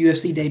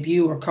UFC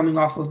debut or coming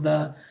off of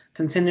the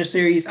Contender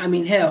Series. I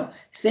mean, hell,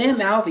 Sam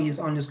Alvey is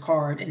on this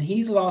card, and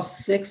he's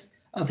lost 6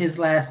 of his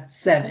last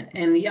 7,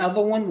 and the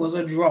other one was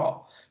a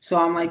draw. So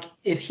I'm like,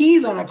 if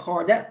he's on a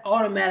card, that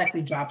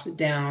automatically drops it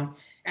down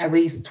at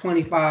least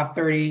 25,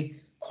 30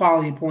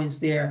 quality points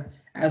there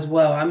as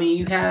well. I mean,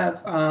 you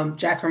have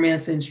Jack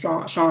Hermanson,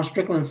 Sean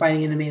Strickland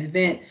fighting in the main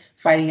event,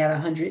 fighting at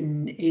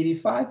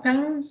 185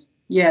 pounds.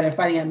 Yeah, they're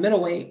fighting at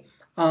middleweight.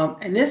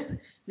 And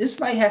this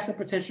fight has some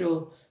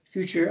potential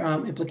future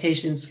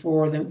implications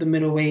for the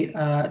middleweight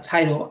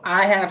title.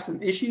 I have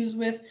some issues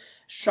with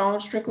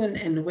Sean Strickland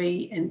and the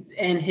way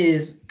and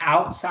his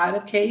outside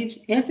of cage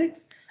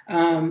antics.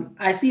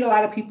 I see a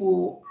lot of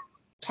people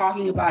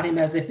talking about him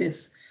as if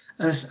it's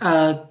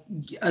a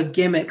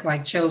gimmick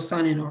like Chael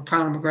Sonnen or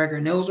Conor McGregor,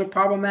 and those are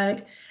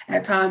problematic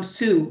at times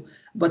too.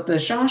 But the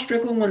Sean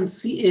Strickland one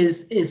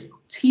is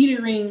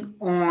teetering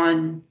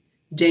on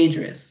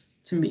dangerous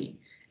to me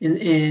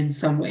in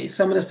some ways.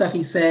 Some of the stuff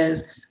he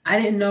says, I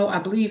didn't know. I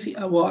believe.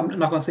 I'm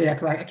not going to say that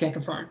because I can't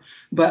confirm.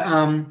 But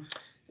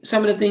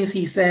some of the things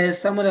he says,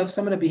 some of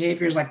the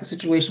behaviors, like the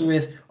situation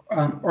with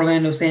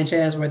Orlando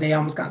Sanchez, where they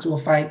almost got to a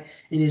fight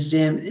in his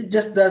gym, it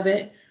just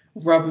doesn't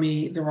rub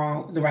me the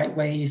right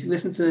way. If you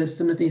listen to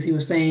some of the things he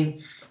was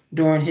saying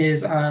during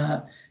his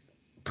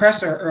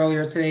presser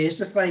earlier today, it's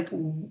just like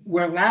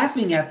we're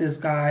laughing at this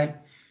guy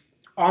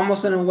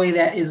almost in a way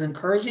that is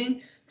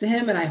encouraging to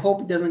him, and I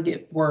hope it doesn't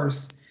get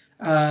worse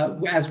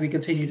as we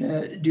continue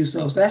to do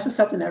so. So that's just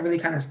something that really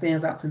kind of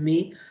stands out to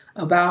me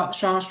about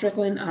Sean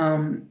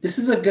Strickland. This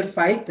is a good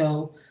fight,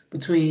 though,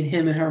 between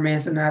him and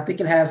Hermanson, and I think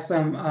it has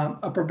some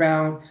upper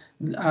bound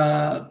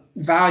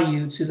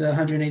value to the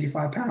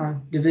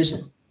 185-pound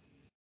division.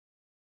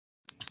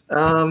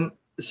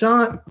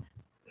 Sean,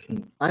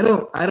 I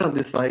don't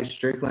dislike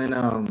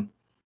Strickland.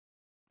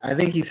 I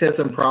think he said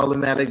some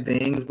problematic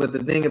things, but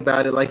the thing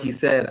about it, like you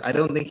said, I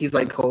don't think he's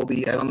like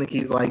Colby. I don't think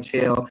he's like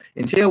Chael.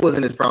 And Chael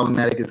wasn't as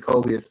problematic as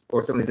Colby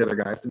or some of these other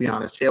guys, to be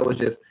honest. Chael was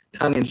just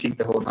tongue-in-cheek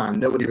the whole time.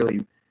 Nobody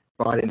really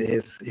bought into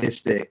his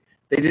shtick.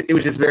 It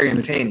was just very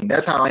entertaining.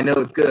 That's how I know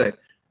it's good.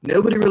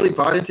 Nobody really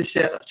bought into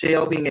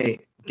Chael being a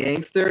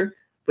gangster,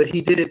 but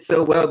he did it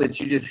so well that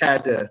you just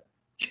had to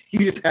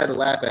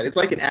laugh at it. It's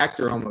like an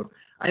actor almost.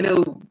 I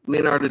know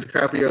Leonardo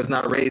DiCaprio is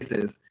not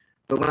racist,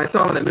 but when I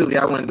saw him in the movie,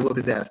 I wanted to whoop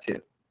his ass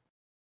too.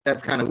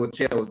 That's kind of what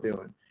Chael was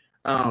doing.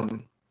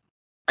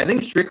 I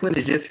think Strickland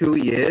is just who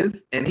he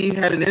is, and he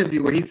had an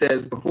interview where he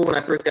says, before when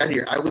I first got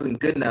here, I wasn't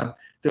good enough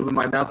to open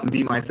my mouth and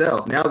be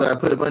myself. Now that I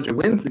put a bunch of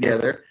wins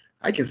together,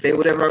 I can say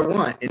whatever I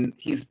want, and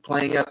he's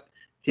playing up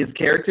his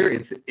character.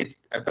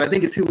 But I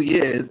think it's who he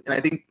is, and I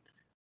think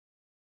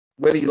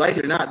whether you like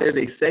it or not, there's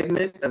a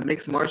segment of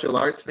mixed martial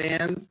arts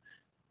fans,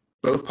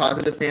 both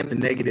positive fans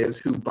and negatives,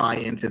 who buy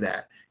into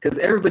that. Because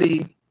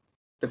everybody,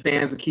 the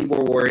fans, the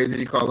keyboard warriors, as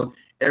you call them,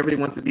 everybody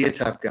wants to be a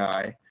tough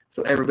guy.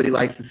 So everybody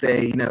likes to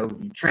say,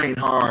 you train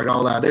hard,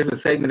 all out. There's a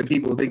segment of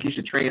people who think you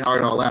should train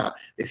hard, all out.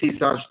 They see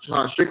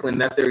Sean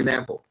Strickland, that's their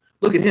example.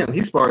 Look at him.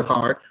 He spars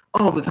hard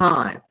all the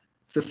time.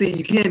 So see,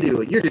 you can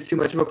do it. You're just too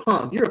much of a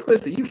punk. You're a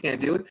pussy. You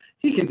can't do it.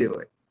 He can do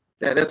it.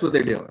 That's what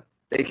they're doing.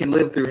 They can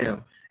live through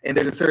him. And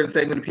there's a certain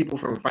segment of people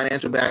from a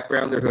financial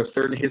background who have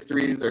certain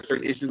histories or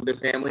certain issues with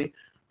their family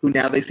who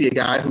now they see a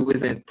guy who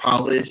isn't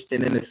polished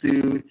and in a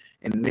suit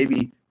and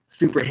maybe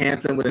super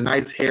handsome with a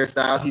nice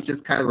hairstyle. He's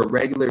just kind of a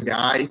regular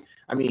guy.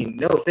 I mean,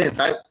 no offense.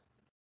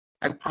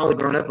 I've probably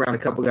grown up around a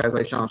couple guys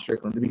like Sean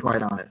Strickland, to be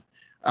quite honest.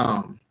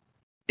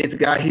 It's a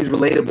guy, he's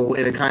relatable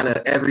in a kind of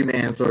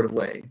everyman sort of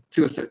way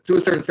to a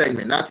certain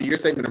segment, not to your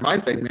segment or my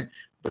segment,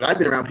 but I've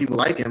been around people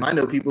like him. I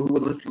know people who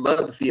would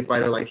love to see a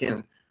fighter like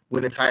him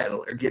win a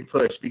title or get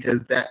pushed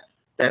because that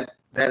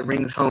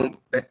rings home,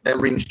 that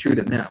rings true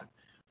to them.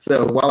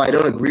 So while I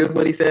don't agree with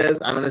what he says,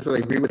 I don't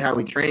necessarily agree with how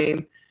he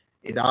trains.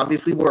 It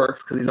obviously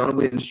works because he's on a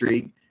winning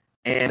streak.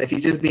 And if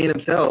he's just being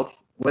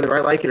himself, whether I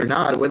like it or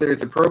not, whether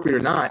it's appropriate or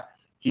not,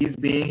 he's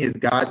being his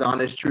God's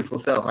honest, truthful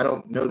self. I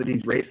don't know that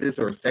he's racist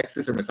or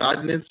sexist or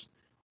misogynist.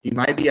 He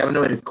might be. I don't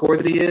know at his core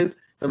that he is.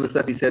 some of the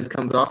stuff he says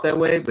comes off that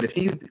way. But if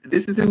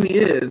this is who he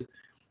is,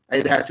 I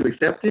either have to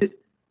accept it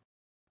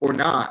or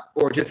not,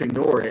 or just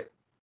ignore it.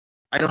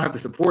 I don't have to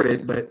support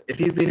it, but if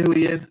he's being who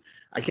he is,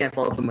 I can't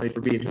fault somebody for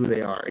being who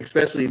they are,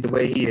 especially the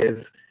way he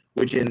is,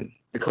 which in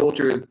the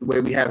culture, the way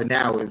we have it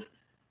now is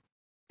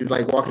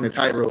like walking a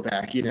tightrope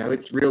act.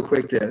 It's real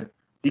quick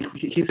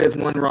he says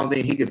one wrong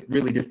thing, he could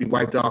really just be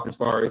wiped off as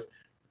far as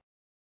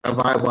a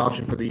viable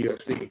option for the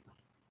UFC.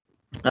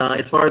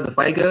 As far as the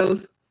fight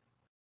goes,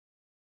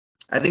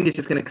 I think it's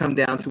just going to come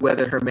down to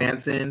whether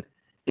Hermansson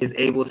is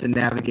able to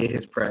navigate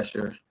his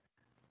pressure.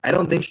 I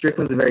don't think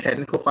Strickland's a very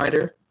technical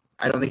fighter.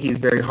 I don't think he's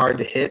very hard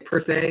to hit per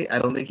se. I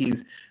don't think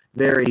he's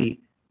very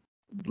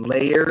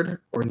layered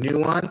or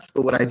nuanced.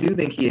 But what I do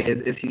think he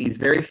is he's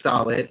very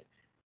solid.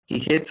 He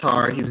hits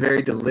hard. He's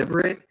very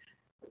deliberate.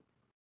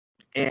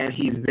 And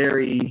he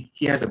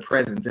has a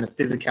presence and a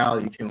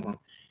physicality to him.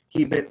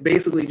 He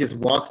basically just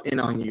walks in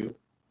on you.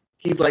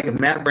 He's like if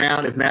Matt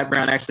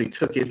Brown actually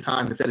took his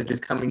time instead of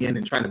just coming in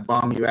and trying to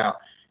bomb you out.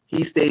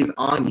 He stays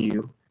on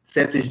you,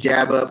 sets his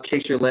jab up,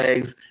 kicks your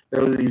legs,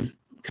 throws these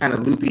kind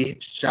of loopy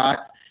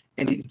shots,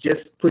 and he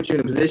just puts you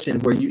in a position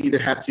where you either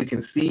have to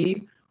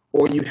concede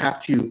or you have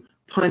to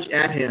punch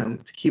at him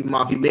to keep him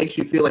off. He makes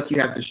you feel like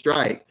you have to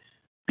strike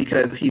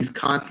because he's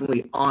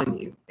constantly on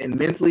you. And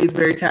mentally it's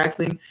very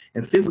taxing,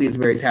 and physically it's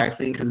very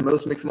taxing because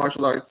most mixed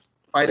martial arts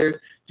fighters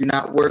do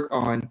not work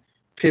on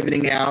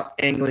pivoting out,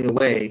 angling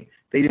away.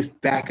 They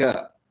just back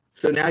up.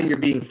 So now you're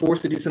being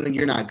forced to do something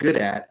you're not good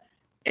at,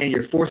 and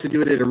you're forced to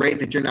do it at a rate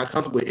that you're not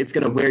comfortable with. It's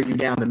going to wear you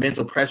down, the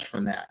mental pressure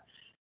from that.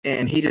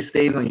 And he just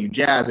stays on you,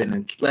 jabbing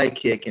and leg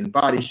kick and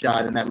body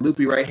shot and that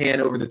loopy right hand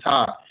over the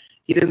top.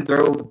 He doesn't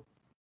throw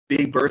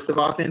big bursts of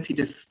offense. He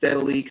just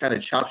steadily kind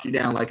of chops you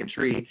down like a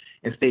tree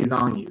and stays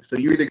on you. So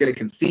you're either going to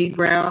concede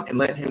ground and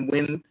let him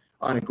win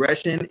on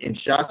aggression and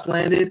shots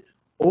landed,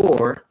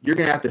 or you're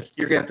going to have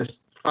to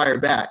fire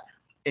back.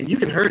 And you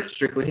can hurt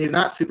Strickland. He's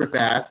not super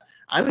fast.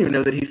 I don't even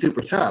know that he's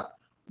super tough,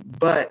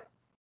 but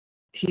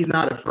he's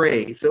not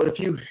afraid. So if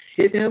you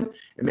hit him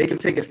and make him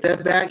take a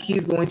step back,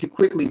 he's going to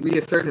quickly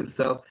reassert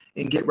himself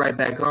and get right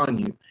back on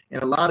you.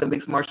 And a lot of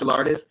mixed martial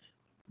artists,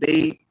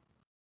 they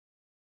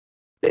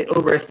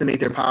overestimate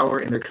their power,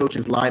 and their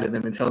coaches lie to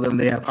them and tell them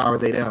they have power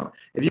they don't.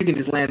 If you can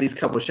just land these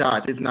couple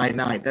shots, it's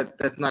night-night.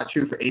 That's not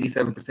true for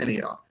 87% of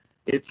y'all.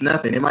 It's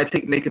nothing. It might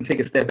make him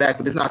take a step back,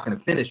 but it's not going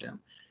to finish him.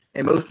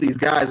 And most of these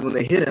guys, when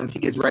they hit him, he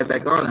gets right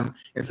back on him.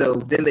 And so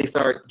then they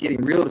start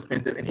getting real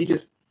defensive, and he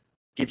just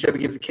gets you up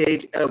against the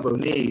cage, elbow,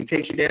 knee, he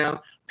takes you down,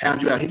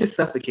 pounds you out. He just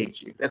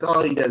suffocates you. That's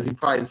all he does. He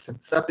provides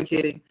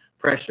suffocating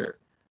pressure.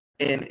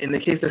 And in the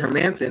case of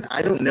Hermansson,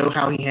 I don't know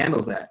how he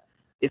handles that.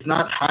 It's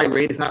not high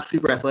rate. It's not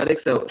super athletic,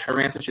 so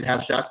Hermansson should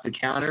have shots to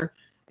counter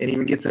and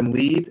even get some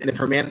leads. And if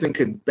Hermansson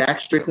could back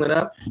Strickland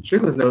up,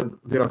 Strickland's no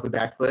good off the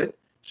back foot.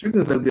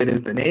 Strickland's no good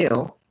as the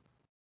nail.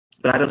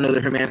 But I don't know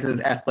that Hermansson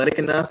is athletic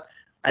enough.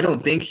 I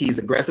don't think he's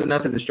aggressive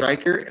enough as a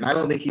striker, and I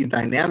don't think he's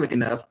dynamic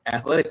enough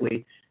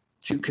athletically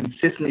to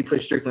consistently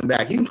push Strickland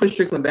back. You can push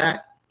Strickland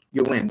back,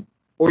 you'll win.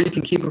 Or you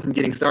can keep him from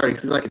getting started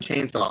because he's like a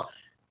chainsaw.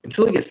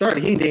 Until he gets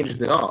started, he ain't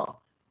dangerous at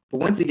all. But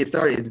once he gets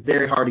started, it's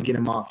very hard to get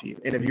him off you.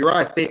 And if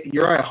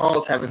Uriah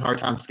Hall's having a hard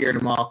time scaring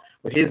him off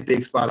with his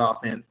big spot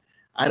offense,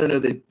 I don't know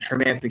that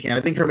Hermansson can. I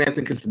think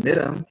Hermansson could submit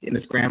him in a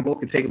scramble,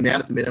 could take him down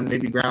and submit him,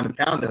 maybe ground and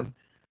pound him.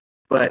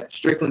 But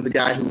Strickland's a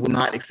guy who will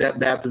not accept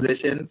bad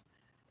positions,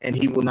 and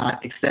he will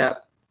not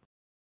accept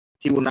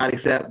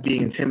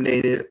being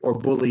intimidated or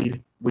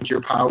bullied with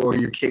your power or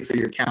your kicks or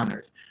your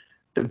counters.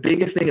 The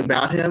biggest thing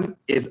about him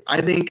is I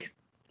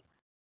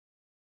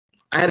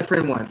had a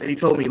friend once, and he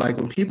told me, like,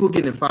 when people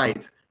get in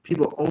fights,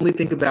 people only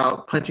think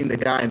about punching the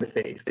guy in the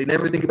face. They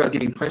never think about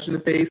getting punched in the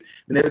face.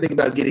 They never think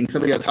about getting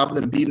somebody on top of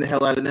them, beating the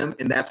hell out of them,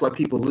 and that's why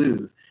people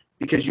lose,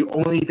 because you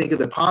only think of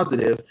the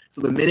positives.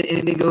 So the minute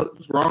anything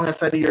goes wrong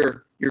outside of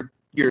your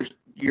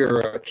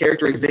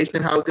characterization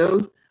of how it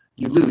goes,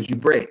 you lose, you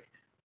break.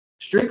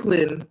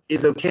 Strickland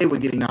is okay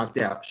with getting knocked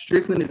out.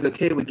 Strickland is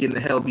okay with getting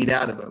the hell beat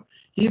out of him.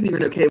 He's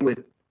even okay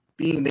with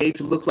being made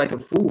to look like a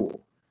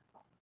fool.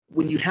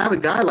 When you have a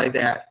guy like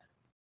that,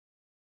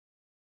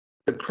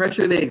 the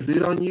pressure they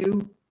exude on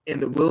you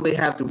and the will they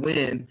have to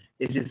win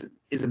is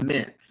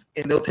immense.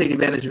 And they'll take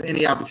advantage of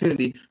any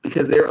opportunity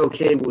because they're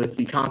okay with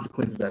the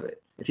consequences of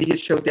it. If he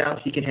gets choked out,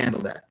 he can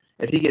handle that.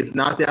 If he gets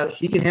knocked out,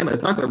 he can handle it.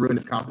 It's not going to ruin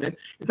his confidence.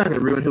 It's not going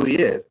to ruin who he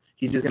is.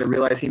 He's just going to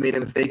realize he made a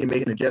mistake and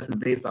make an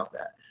adjustment based off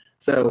that.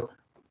 So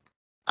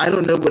I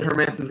don't know what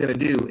Hermansson's going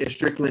to do if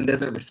Strickland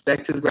doesn't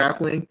respect his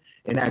grappling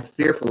and acts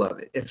fearful of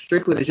it. If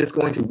Strickland is just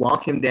going to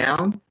walk him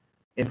down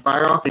and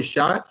fire off his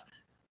shots,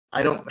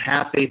 I don't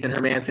have faith in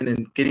Hermansson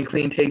in getting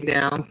clean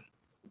takedown,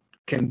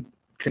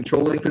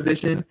 controlling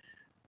position,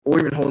 or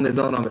even holding his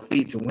own on the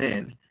feet to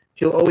win.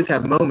 He'll always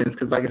have moments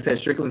because, like I said,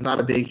 Strickland's not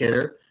a big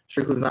hitter.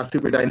 Strickland's not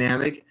super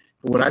dynamic.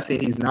 But what I've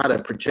seen, he's not a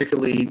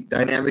particularly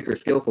dynamic or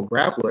skillful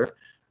grappler.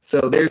 So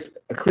there's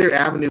a clear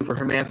avenue for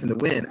Hermansson to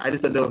win. I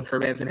just don't know if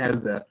Hermansson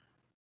has the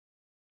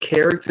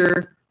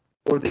character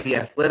or the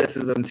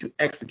athleticism to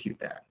execute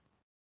that.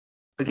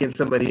 against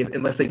somebody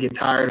unless they get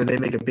tired or they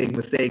make a big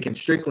mistake. And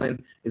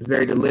Strickland is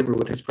very deliberate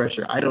with his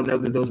pressure. I don't know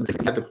that those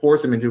mistakes have to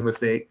force him into a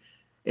mistake.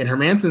 And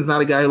Hermansson's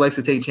not a guy who likes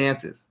to take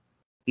chances.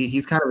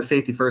 He's kind of a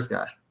safety first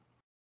guy.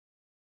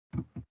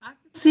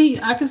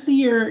 I can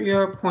see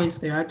your points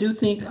there. I do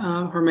think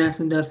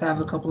Hermansson does have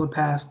a couple of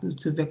paths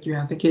to victory.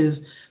 I think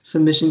his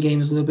submission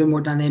game is a little bit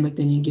more dynamic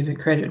than you give it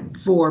credit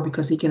for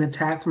because he can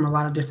attack from a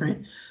lot of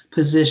different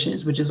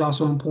positions, which is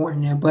also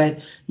important there. But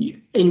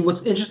and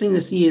what's interesting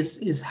to see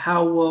is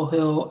how well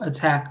he'll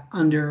attack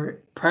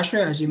under pressure,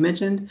 as you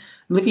mentioned.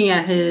 Looking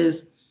at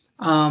his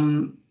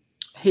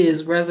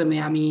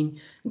resume, I mean,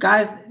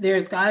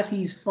 there's guys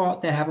he's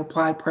fought that have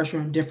applied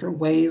pressure in different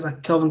ways,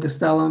 like Kelvin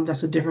Gastelum.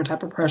 That's a different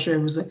type of pressure.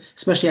 It was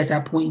especially at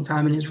that point in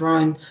time in his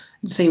run.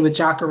 Same with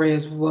Jacare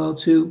as well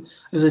too.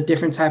 It was a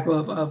different type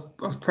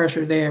of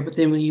pressure there. But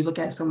then when you look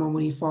at someone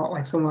when he fought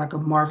like someone like a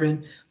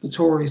Marvin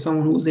Vettori,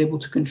 someone who was able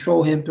to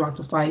control him throughout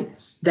the fight,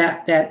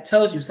 that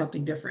tells you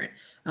something different.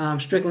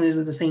 Strickland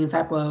isn't the same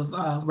type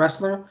of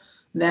wrestler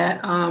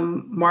that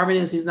Marvin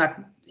is. He's not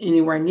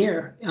anywhere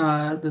near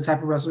the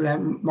type of wrestler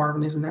that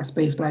Marvin is in that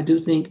space. But I do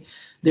think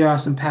there are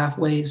some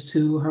pathways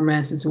to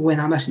Hermansson to win.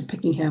 I'm actually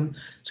picking him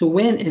to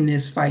win in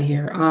this fight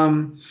here.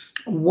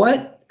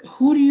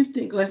 Who do you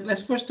think?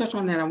 Let's first touch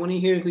on that. I want to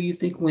hear who you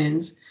think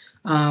wins.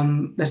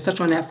 Let's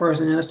touch on that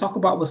first, and then let's talk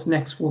about what's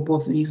next for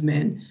both of these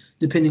men,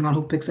 depending on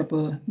who picks up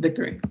a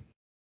victory.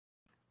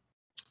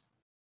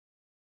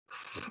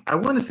 I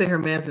want to say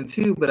Hermansson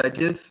too, but I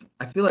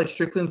feel like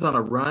Strickland's on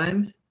a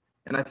run,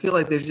 and I feel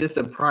like there's just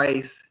a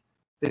price.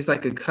 There's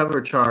like a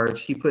cover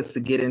charge he puts to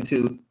get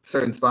into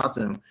certain spots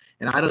in him.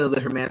 And I don't know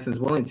that Hermansson's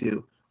willing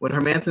to. When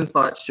Hermansson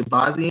fought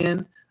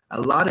Shabazian,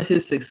 a lot of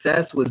his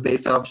success was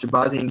based off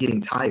Shabazian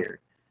getting tired.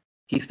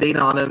 He stayed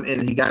on him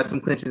and he got some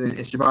clinches and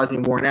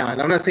Shabazian worn out.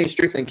 And I'm not saying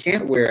Strickland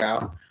can't wear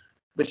out,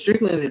 but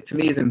Strickland to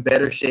me is in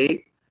better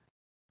shape.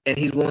 And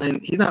he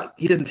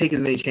doesn't take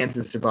as many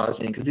chances as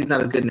Shabazian because he's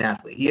not as good an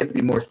athlete. He has to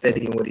be more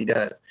steady in what he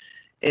does.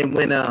 And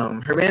when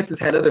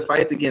Hermansson's had other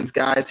fights against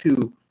guys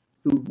who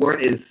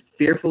weren't as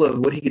fearful of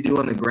what he could do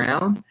on the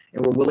ground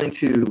and were willing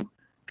to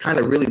kind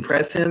of really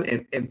press him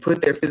and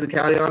put their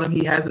physicality on him,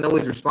 he hasn't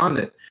always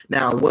responded.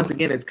 Now, once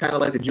again, it's kind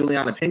of like the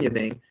Juliana Pena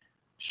thing.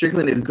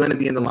 Strickland is going to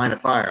be in the line of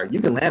fire. You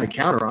can land a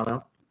counter on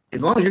him.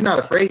 As long as you're not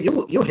afraid,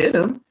 you'll hit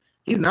him.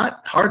 He's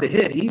not hard to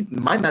hit. He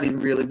might not even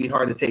really be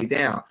hard to take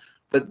down.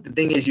 But the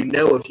thing is,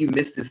 if you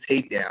miss this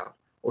takedown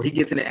or he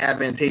gets in an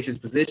advantageous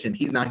position,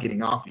 he's not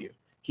getting off you.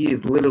 He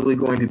is literally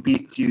going to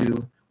beat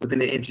you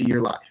within an inch of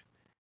your life.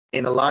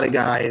 And a lot of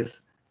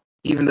guys,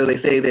 even though they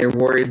say they're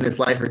warriors and it's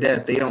life or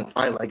death, they don't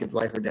fight like it's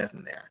life or death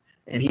in there.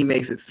 And he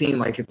makes it seem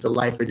like it's a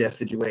life or death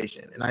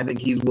situation. And I think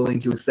he's willing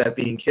to accept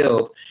being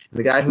killed. And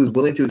the guy who's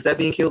willing to accept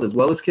being killed as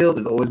well as killed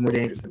is always more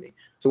dangerous to me.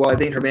 So while I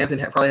think Hermansson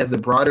probably has the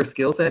broader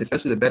skill set,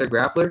 especially the better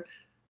grappler,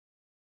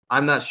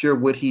 I'm not sure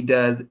what he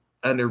does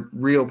under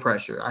real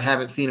pressure. I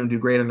haven't seen him do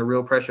great under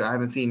real pressure. I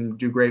haven't seen him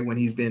do great when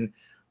he's been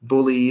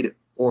bullied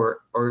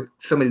or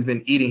somebody's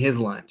been eating his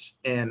lunch.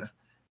 And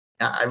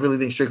I really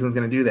think Strickland's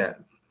going to do that.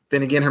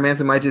 Then again,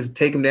 Hermansson might just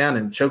take him down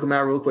and choke him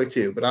out real quick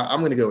too. But I'm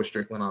going to go with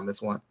Strickland on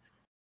this one.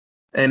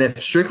 And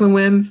if Strickland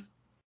wins,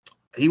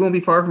 he won't be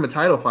far from a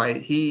title fight.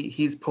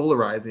 He's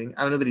polarizing.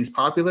 I don't know that he's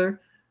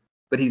popular,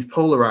 but he's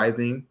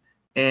polarizing.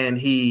 And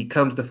he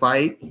comes to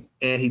fight,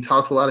 and he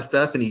talks a lot of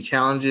stuff, and he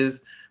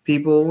challenges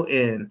people.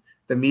 And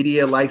the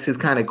media likes his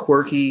kind of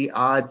quirky,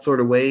 odd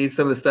sort of ways.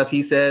 Some of the stuff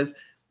he says,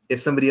 if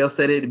somebody else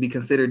said it, it'd be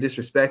considered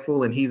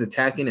disrespectful, and he's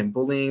attacking and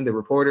bullying the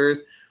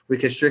reporters.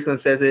 Because Strickland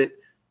says it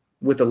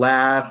with a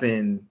laugh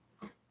and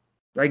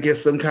I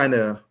guess some kind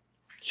of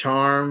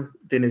charm,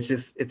 then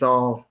it's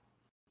all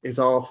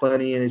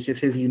funny and it's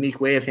just his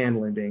unique way of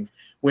handling things.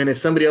 When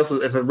if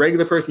a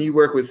regular person you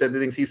work with said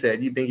the things he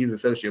said, you'd think he's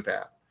a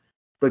sociopath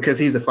because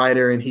he's a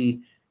fighter and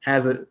he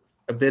has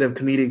a bit of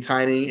comedic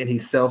timing and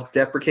he's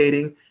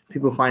self-deprecating.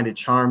 People find it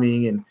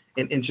charming and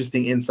an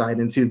interesting insight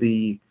into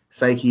the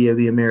psyche of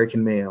the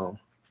American male.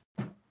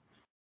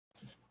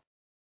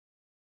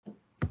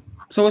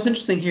 So what's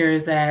interesting here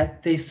is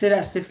that they sit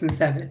at 6 and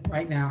 7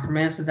 right now.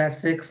 Hermansson's at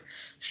 6,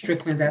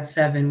 Strickland's at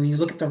 7. When you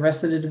look at the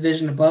rest of the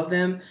division above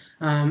them,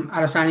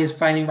 Adesanya is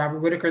fighting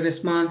Robert Whittaker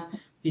this month.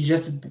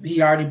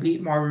 He already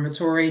beat Marvin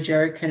Vettori.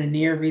 Jared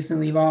Cannonier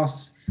recently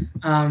lost.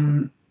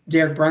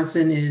 Derek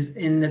Brunson is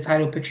in the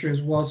title picture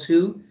as well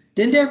too.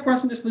 Didn't Derek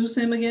Brunson just lose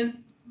to him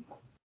again?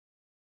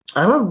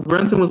 I thought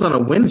Brunson was on a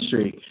win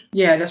streak.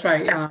 Yeah, that's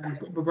right.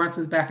 But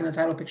Brunson's back in the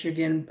title picture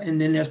again. And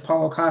then there's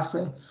Paulo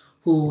Costa,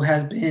 who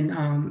has been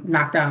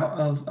knocked out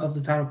of the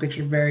title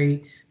picture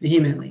very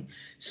vehemently.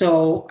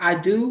 So I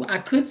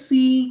could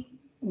see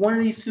one of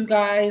these two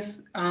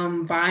guys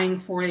vying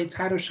for a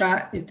title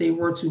shot if they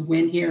were to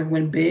win here and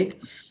win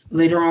big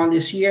later on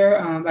this year.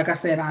 Like I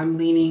said, I'm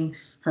leaning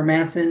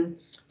Hermansson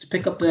to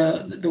pick up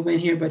the win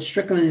here, but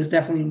Strickland is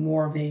definitely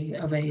more of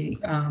a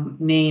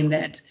name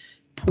that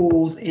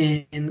pulls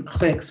in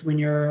clicks when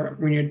you're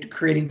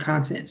creating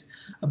content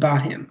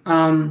about him.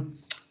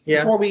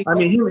 Yeah, him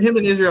and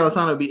Israel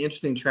Adesanya would be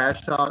interesting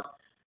trash talk.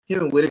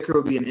 him and Whitaker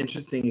would be an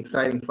interesting,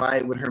 exciting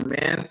fight. With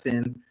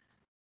Hermanson,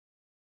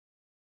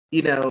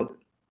 you know,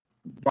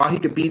 while he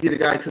could beat the other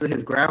guy because of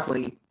his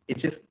grappling, it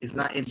just is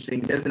not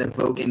interesting. It doesn't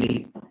evoke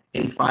any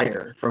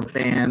fire from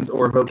fans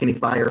or evoke any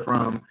fire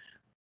from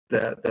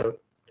the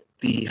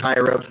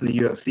higher ups in the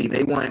UFC.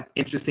 They want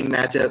interesting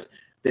matchups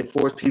that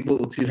force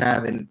people to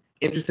have an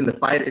interest in the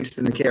fighter, interest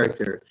in the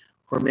character.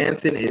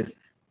 Hermanson is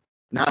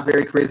not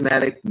very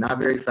charismatic, not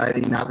very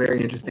exciting, not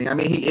very interesting. I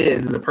mean, he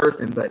is as a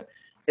person, but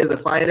as a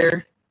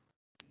fighter,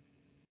 he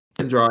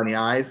doesn't draw any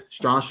eyes.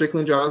 Sean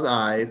Strickland draws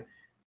eyes,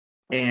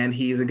 and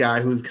he's a guy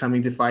who's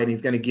coming to fight, and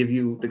he's going to give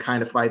you the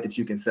kind of fight that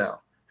you can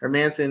sell.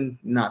 Hermanson,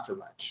 not so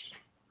much.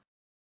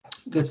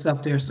 Good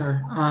stuff there,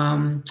 sir.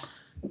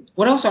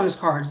 What else on this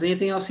card? Is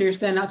anything else here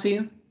stand out to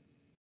you?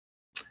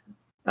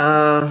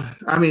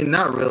 I mean,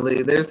 not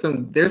really. There's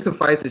some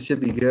fights that should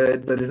be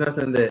good, but there's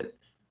nothing that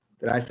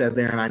I sat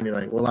there and I'd be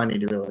like, well, I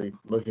need to really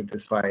look at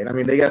this fight. I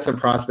mean, they got some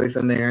prospects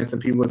in there and some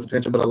people with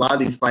potential, but a lot of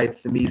these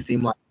fights to me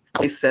seem like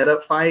they set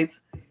up fights,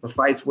 but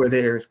fights where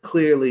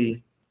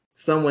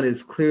someone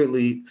is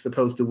clearly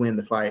supposed to win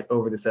the fight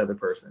over this other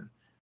person.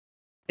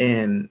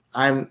 And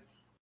I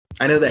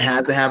know that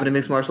has to happen in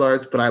mixed martial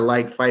arts, but I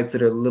like fights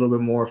that are a little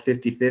bit more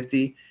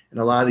 50-50, and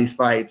a lot of these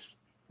fights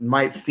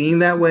might seem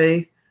that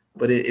way,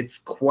 but it's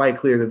quite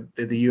clear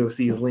that the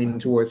UFC is leaning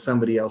towards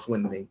somebody else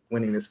winning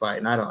this fight,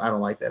 and I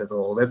don't like that as a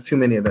whole. That's too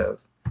many of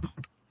those.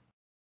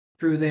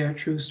 True there,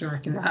 true, sir.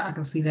 I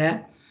can see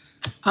that.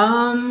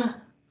 I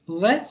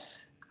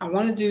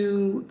want to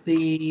do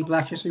the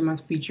Black History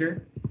Month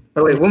feature.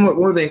 Oh wait, one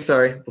more thing.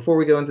 Sorry, before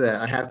we go into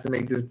that, I have to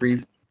make this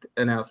brief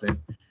announcement.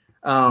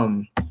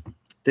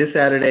 This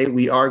Saturday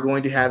we are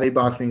going to have a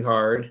boxing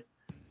card.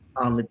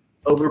 It's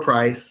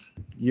overpriced.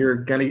 You're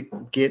gonna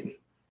get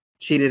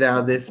cheated out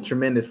of this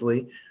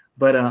tremendously,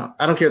 but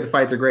I don't care if the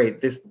fights are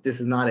great. This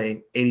is not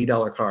a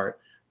 $80 card.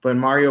 But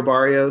Mario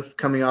Barrios,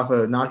 coming off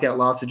a knockout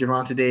loss to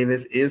Gervonta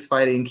Davis, is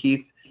fighting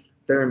Keith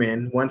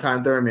Thurman,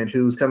 one-time Thurman,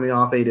 who's coming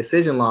off a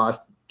decision loss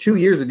 2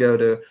 years ago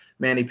to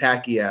Manny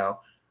Pacquiao.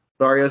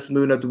 Barrios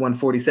moved up to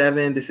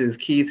 147. This is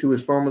Keith, who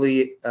was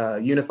formerly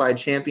unified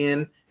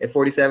champion at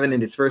 47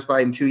 in his first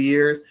fight in 2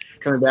 years,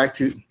 coming back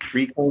to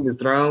reclaim his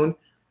throne.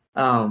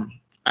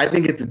 I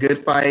think it's a good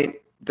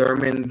fight.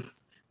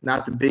 Thurman's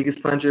not the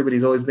biggest puncher, but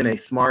he's always been a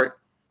smart,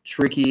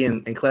 tricky,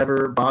 and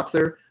clever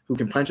boxer who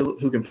can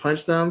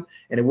punch some.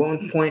 And at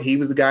one point, he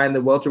was the guy in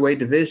the welterweight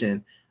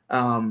division.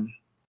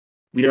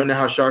 We don't know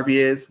how sharp he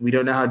is. We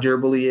don't know how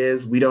durable he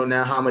is. We don't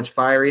know how much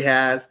fire he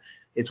has.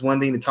 It's one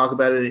thing to talk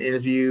about it in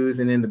interviews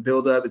and in the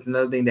build-up. It's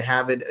another thing to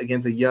have it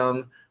against a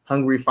young,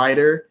 hungry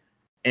fighter.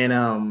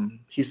 And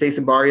he's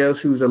facing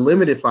Barrios, who's a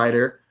limited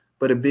fighter,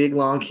 but a big,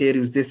 long kid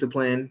who's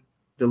disciplined,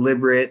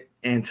 deliberate,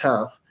 and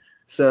tough.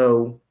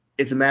 So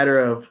it's a matter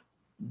of,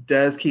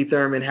 does Keith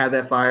Thurman have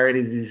that fire, and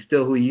is he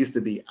still who he used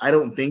to be? I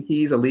don't think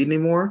he's elite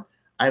anymore.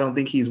 I don't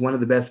think he's one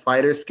of the best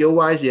fighters.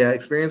 Skill-wise, yeah.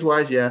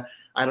 Experience-wise, yeah.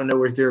 I don't know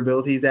where his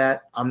durability's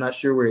at. I'm not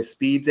sure where his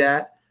speed's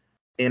at.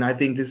 And I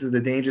think this is a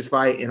dangerous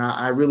fight, and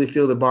I really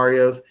feel that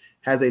Barrios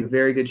has a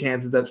very good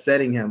chance of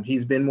upsetting him.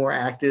 He's been more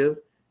active.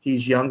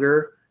 He's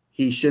younger.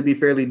 He should be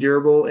fairly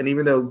durable. And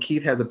even though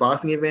Keith has a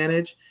boxing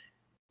advantage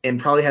and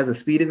probably has a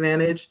speed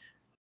advantage,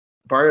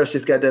 Barrios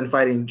just got done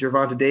fighting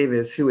Gervonta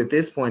Davis, who at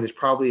this point is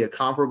probably a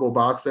comparable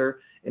boxer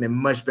and a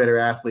much better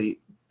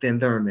athlete than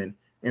Thurman.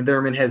 And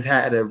Thurman has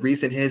had a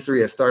recent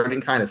history of starting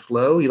kind of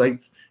slow. He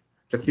likes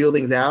to feel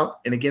things out.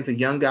 And against a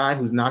young guy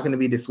who's not going to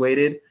be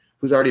dissuaded,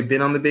 who's already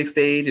been on the big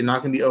stage and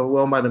not going to be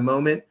overwhelmed by the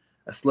moment,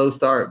 a slow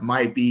start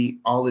might be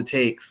all it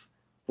takes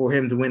for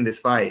him to win this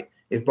fight.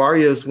 If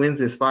Barrios wins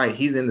this fight,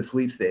 he's in the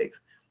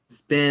sweepstakes.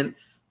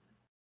 Spence,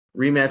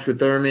 rematch with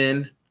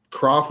Thurman,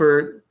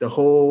 Crawford, the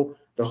whole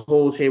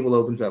table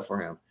opens up for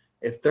him.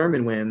 If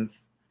Thurman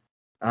wins,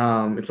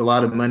 it's a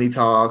lot of money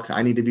talk.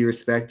 I need to be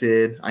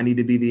respected. I need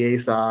to be the A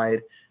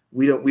side.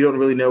 We don't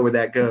really know where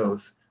that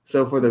goes.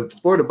 So for the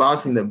sport of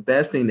boxing, the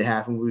best thing to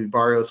happen would be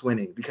Barrios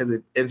winning, because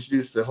it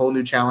introduces a whole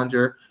new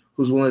challenger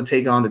who's willing to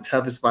take on the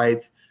toughest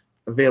fights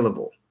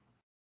available.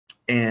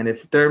 And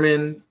if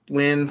Thurman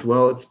wins,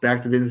 well, it's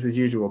back to business as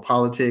usual.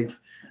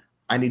 Politics.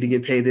 I need to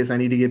get paid this. I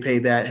need to get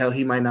paid that. Hell,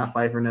 he might not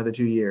fight for another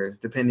 2 years,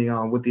 depending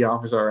on what the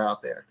offers are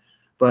out there.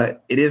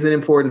 But it is an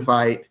important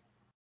fight,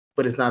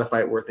 but it's not a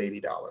fight worth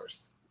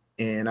 $80.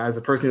 And as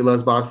a person who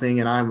loves boxing,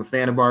 and I'm a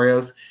fan of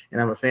Barrios, and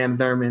I'm a fan of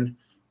Thurman,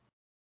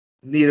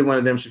 neither one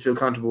of them should feel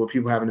comfortable with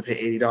people having to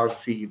pay $80 to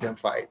see them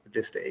fight at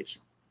this stage.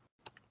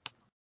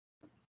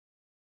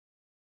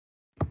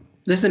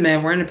 Listen,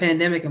 man, we're in a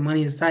pandemic and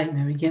money is tight,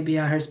 man. We can't be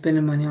out here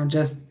spending money on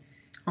just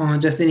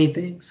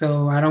anything.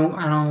 So I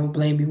don't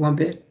blame you one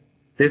bit.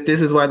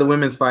 This is why the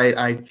women's fight,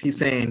 I keep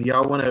saying,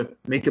 y'all want to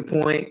make a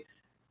point,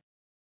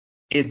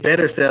 it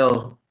better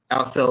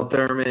outsell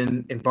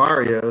Thurman and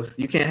Barrios.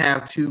 You can't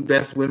have two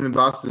best women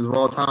boxers of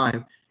all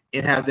time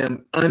and have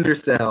them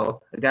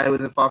undersell a guy who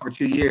hasn't fought for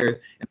 2 years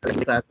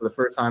and class for the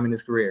first time in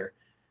his career.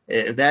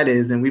 If that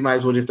is, then we might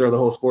as well just throw the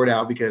whole sport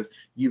out, because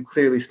you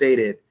clearly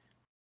stated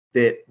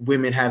that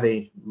women have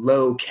a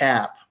low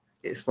cap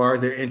as far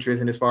as their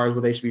interest and as far as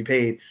what they should be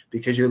paid,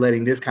 because you're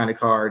letting this kind of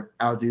card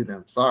outdo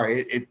them.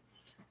 Sorry,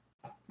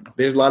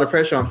 there's a lot of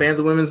pressure on fans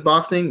of women's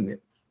boxing. A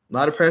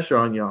lot of pressure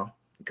on y'all,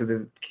 because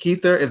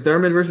if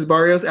Thurman versus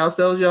Barrios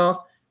outsells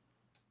y'all,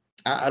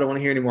 I don't want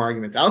to hear any more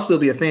arguments. I'll still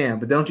be a fan,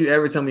 but don't you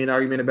ever tell me an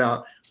argument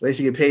about they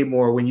should get paid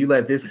more when you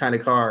let this kind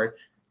of card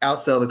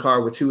outsell the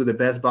card with two of the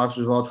best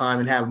boxers of all time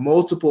and have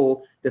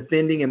multiple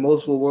defending and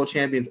multiple world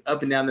champions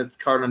up and down this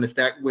card on the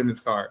stacked women's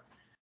card.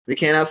 We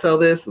can't outsell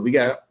this.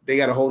 They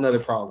got a whole nother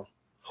problem.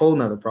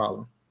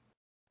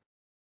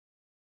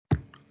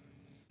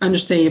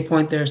 Understand your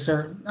point there,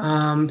 sir.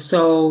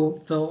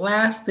 So the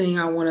last thing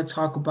I want to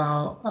talk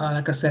about,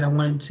 like I said, I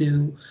wanted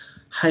to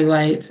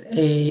highlight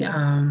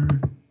a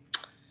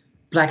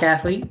black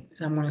athlete.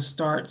 And I'm going to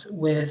start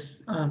with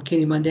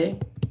Kenny Monday.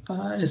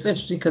 It's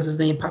interesting because his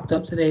name popped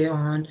up today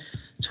on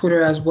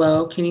Twitter as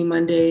well. Kenny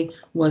Monday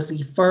was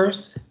the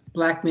first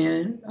black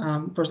man,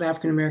 first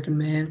African-American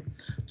man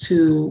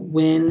to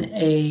win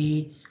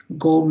a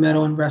gold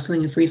medal in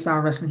wrestling, in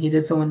freestyle wrestling. He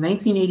did so in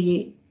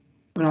 1988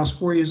 when I was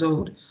 4 years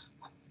old.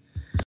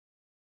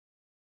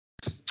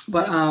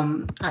 But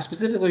I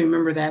specifically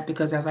remember that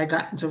because as I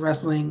got into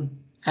wrestling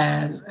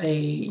as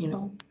a,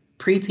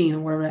 preteen or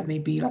whatever that may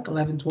be, like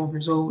 11, 12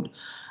 years old,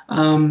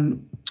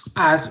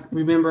 I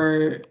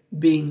remember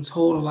being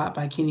told a lot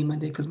by Kenny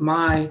Monday because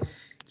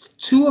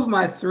two of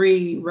my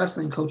three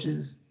wrestling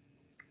coaches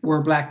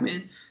were black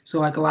men. So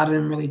like a lot of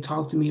them really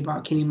talked to me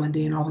about Kenny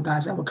Monday and all the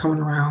guys that were coming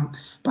around.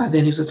 By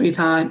then he was a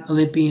 3-time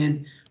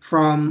Olympian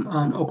from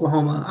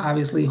Oklahoma,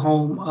 obviously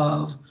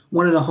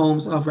one of the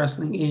homes of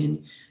wrestling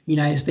in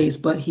United States.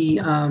 But he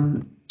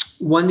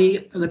won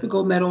the Olympic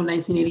gold medal in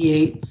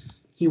 1988.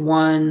 He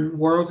won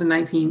Worlds in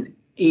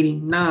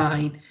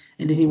 1989,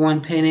 and then he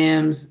won Pan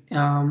Am's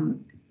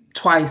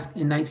twice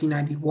in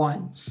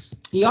 1991.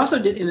 He also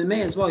did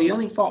MMA as well. He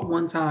only fought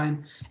one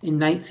time in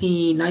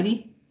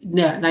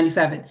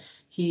 1997.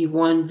 He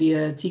won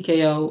via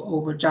TKO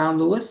over John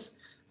Lewis.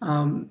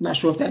 Not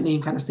sure if that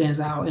name kind of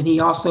stands out. And he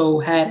also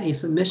had a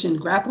submission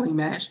grappling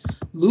match,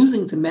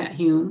 losing to Matt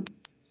Hume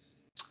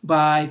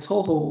by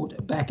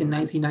toehold back in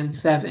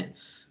 1997.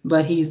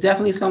 But he's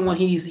definitely someone.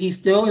 He's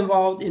still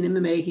involved in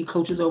MMA. He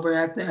coaches over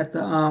at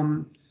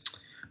the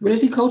where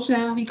does he coach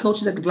now? He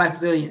coaches at the Black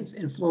Zillions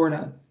in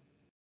Florida.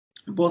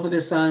 Both of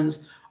his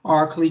sons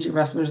are collegiate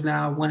wrestlers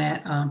now, one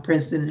at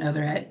Princeton and the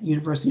other at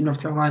University of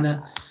North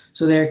Carolina.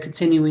 So they're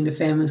continuing the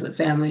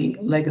family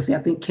legacy. I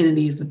think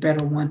Kennedy is the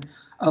better one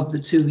of the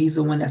two. He's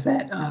the one that's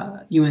at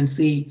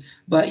UNC.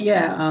 But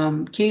yeah,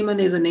 Kenny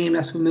Monday is a name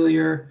that's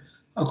familiar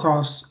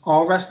across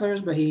all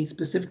wrestlers, but he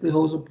specifically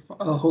holds a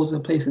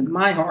place in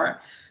my heart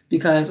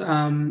because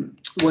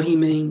what he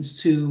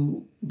means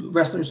to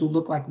wrestlers who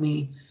look like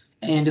me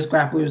and just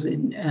grapplers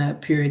in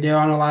period. There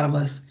aren't a lot of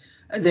us.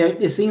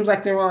 It seems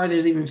like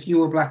there's even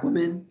fewer black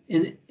women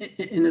in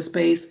the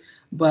space,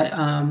 but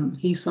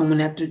he's someone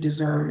that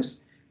deserves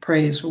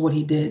praise for what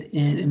he did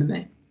in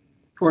MMA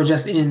or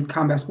just in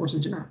combat sports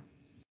in general.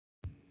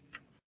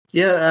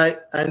 Yeah,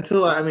 I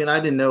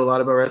didn't know a lot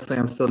about wrestling.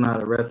 I'm still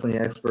not a wrestling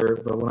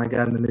expert, but when I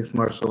got into mixed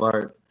martial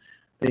arts,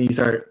 then you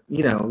start,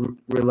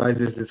 realize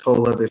there's this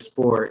whole other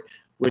sport,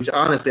 which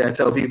honestly I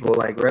tell people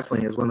like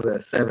wrestling is one of the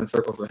 7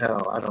 circles of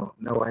hell. I don't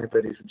know why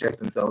anybody subject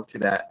themselves to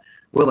that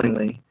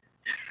willingly.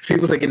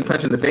 People say getting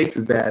punched in the face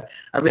is bad.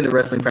 I've been to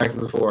wrestling practice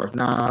before.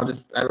 Nah,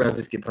 I'd rather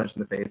just get punched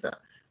in the face.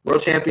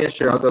 World champion,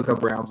 sure, I'll go a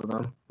couple rounds with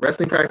them.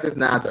 Wrestling practice,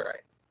 nah, it's all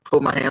right. Pull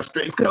my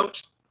hamstrings,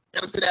 coach.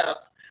 Gotta sit out.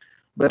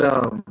 But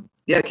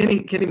yeah,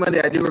 Kenny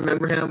Monday, I do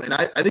remember him, and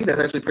I think that's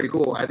actually pretty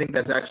cool. I think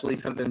that's actually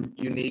something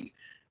unique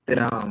that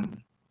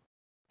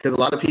because a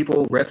lot of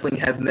people, wrestling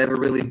has never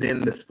really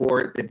been the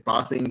sport that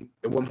boxing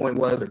at one point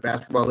was, or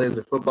basketball is,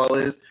 or football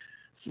is.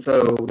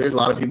 So there's a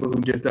lot of people who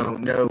just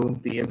don't know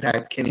the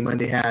impact Kenny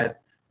Monday had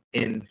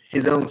in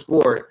his own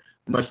sport,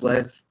 much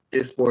less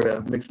his sport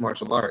of mixed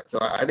martial arts. So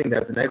I think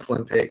that's an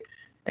excellent pick.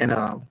 And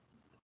I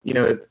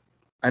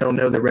don't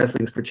know that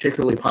wrestling is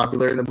particularly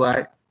popular in the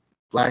black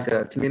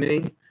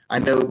community. I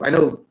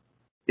know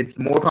it's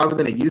more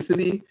popular than it used to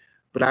be,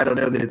 but I don't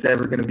know that it's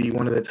ever going to be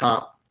one of the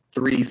top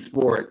 3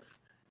 sports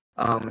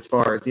as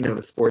far as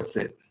the sports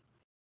that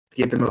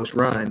get the most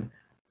run.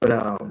 But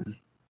I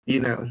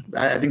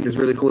think it's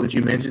really cool that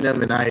you mentioned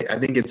them, and I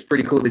think it's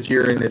pretty cool that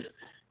you're in this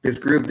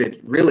group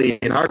that really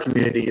in our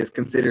community is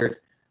considered,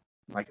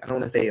 like, I don't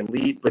want to say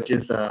elite, but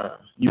just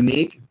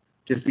unique,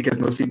 just because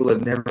most people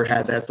have never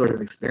had that sort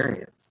of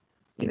experience.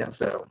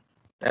 So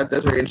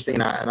that's very interesting,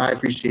 and I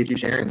appreciate you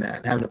sharing that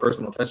and having a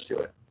personal touch to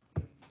it.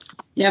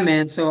 Yeah,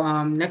 man.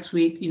 So next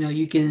week,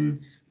 you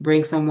can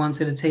bring someone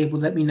to the table.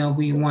 Let me know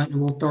who you want, and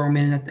we'll throw them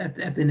in at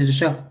the end of the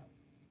show.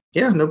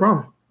 Yeah, no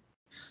problem.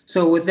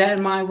 So with that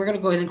in mind, we're going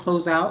to go ahead and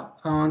close out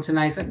on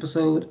tonight's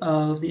episode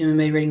of the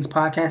MMA Ratings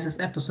Podcast. It's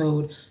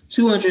episode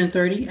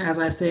 230, as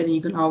I said, and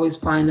you can always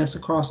find us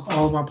across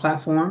all of our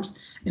platforms,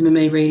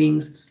 MMA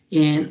Ratings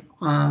in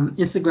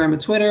Instagram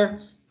and Twitter,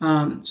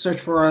 Search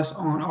for us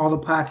on all the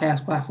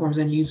podcast platforms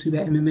and YouTube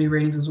at MMA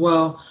Ratings as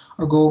well,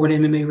 or go over to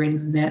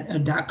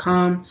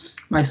MMARatingsNet.com.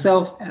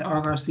 Myself at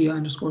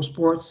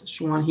rgarcia_sports,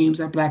 Shawan Humes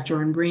at Black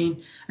Jordan Green.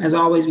 As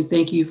always, we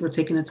thank you for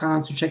taking the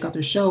time to check out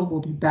the show. We'll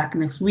be back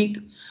next week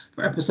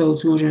for episode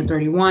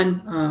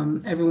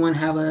 231. Everyone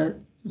have a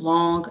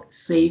long,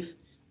 safe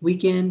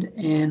weekend,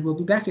 and we'll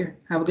be back here.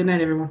 Have a good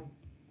night, everyone.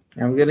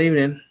 Have a good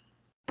evening.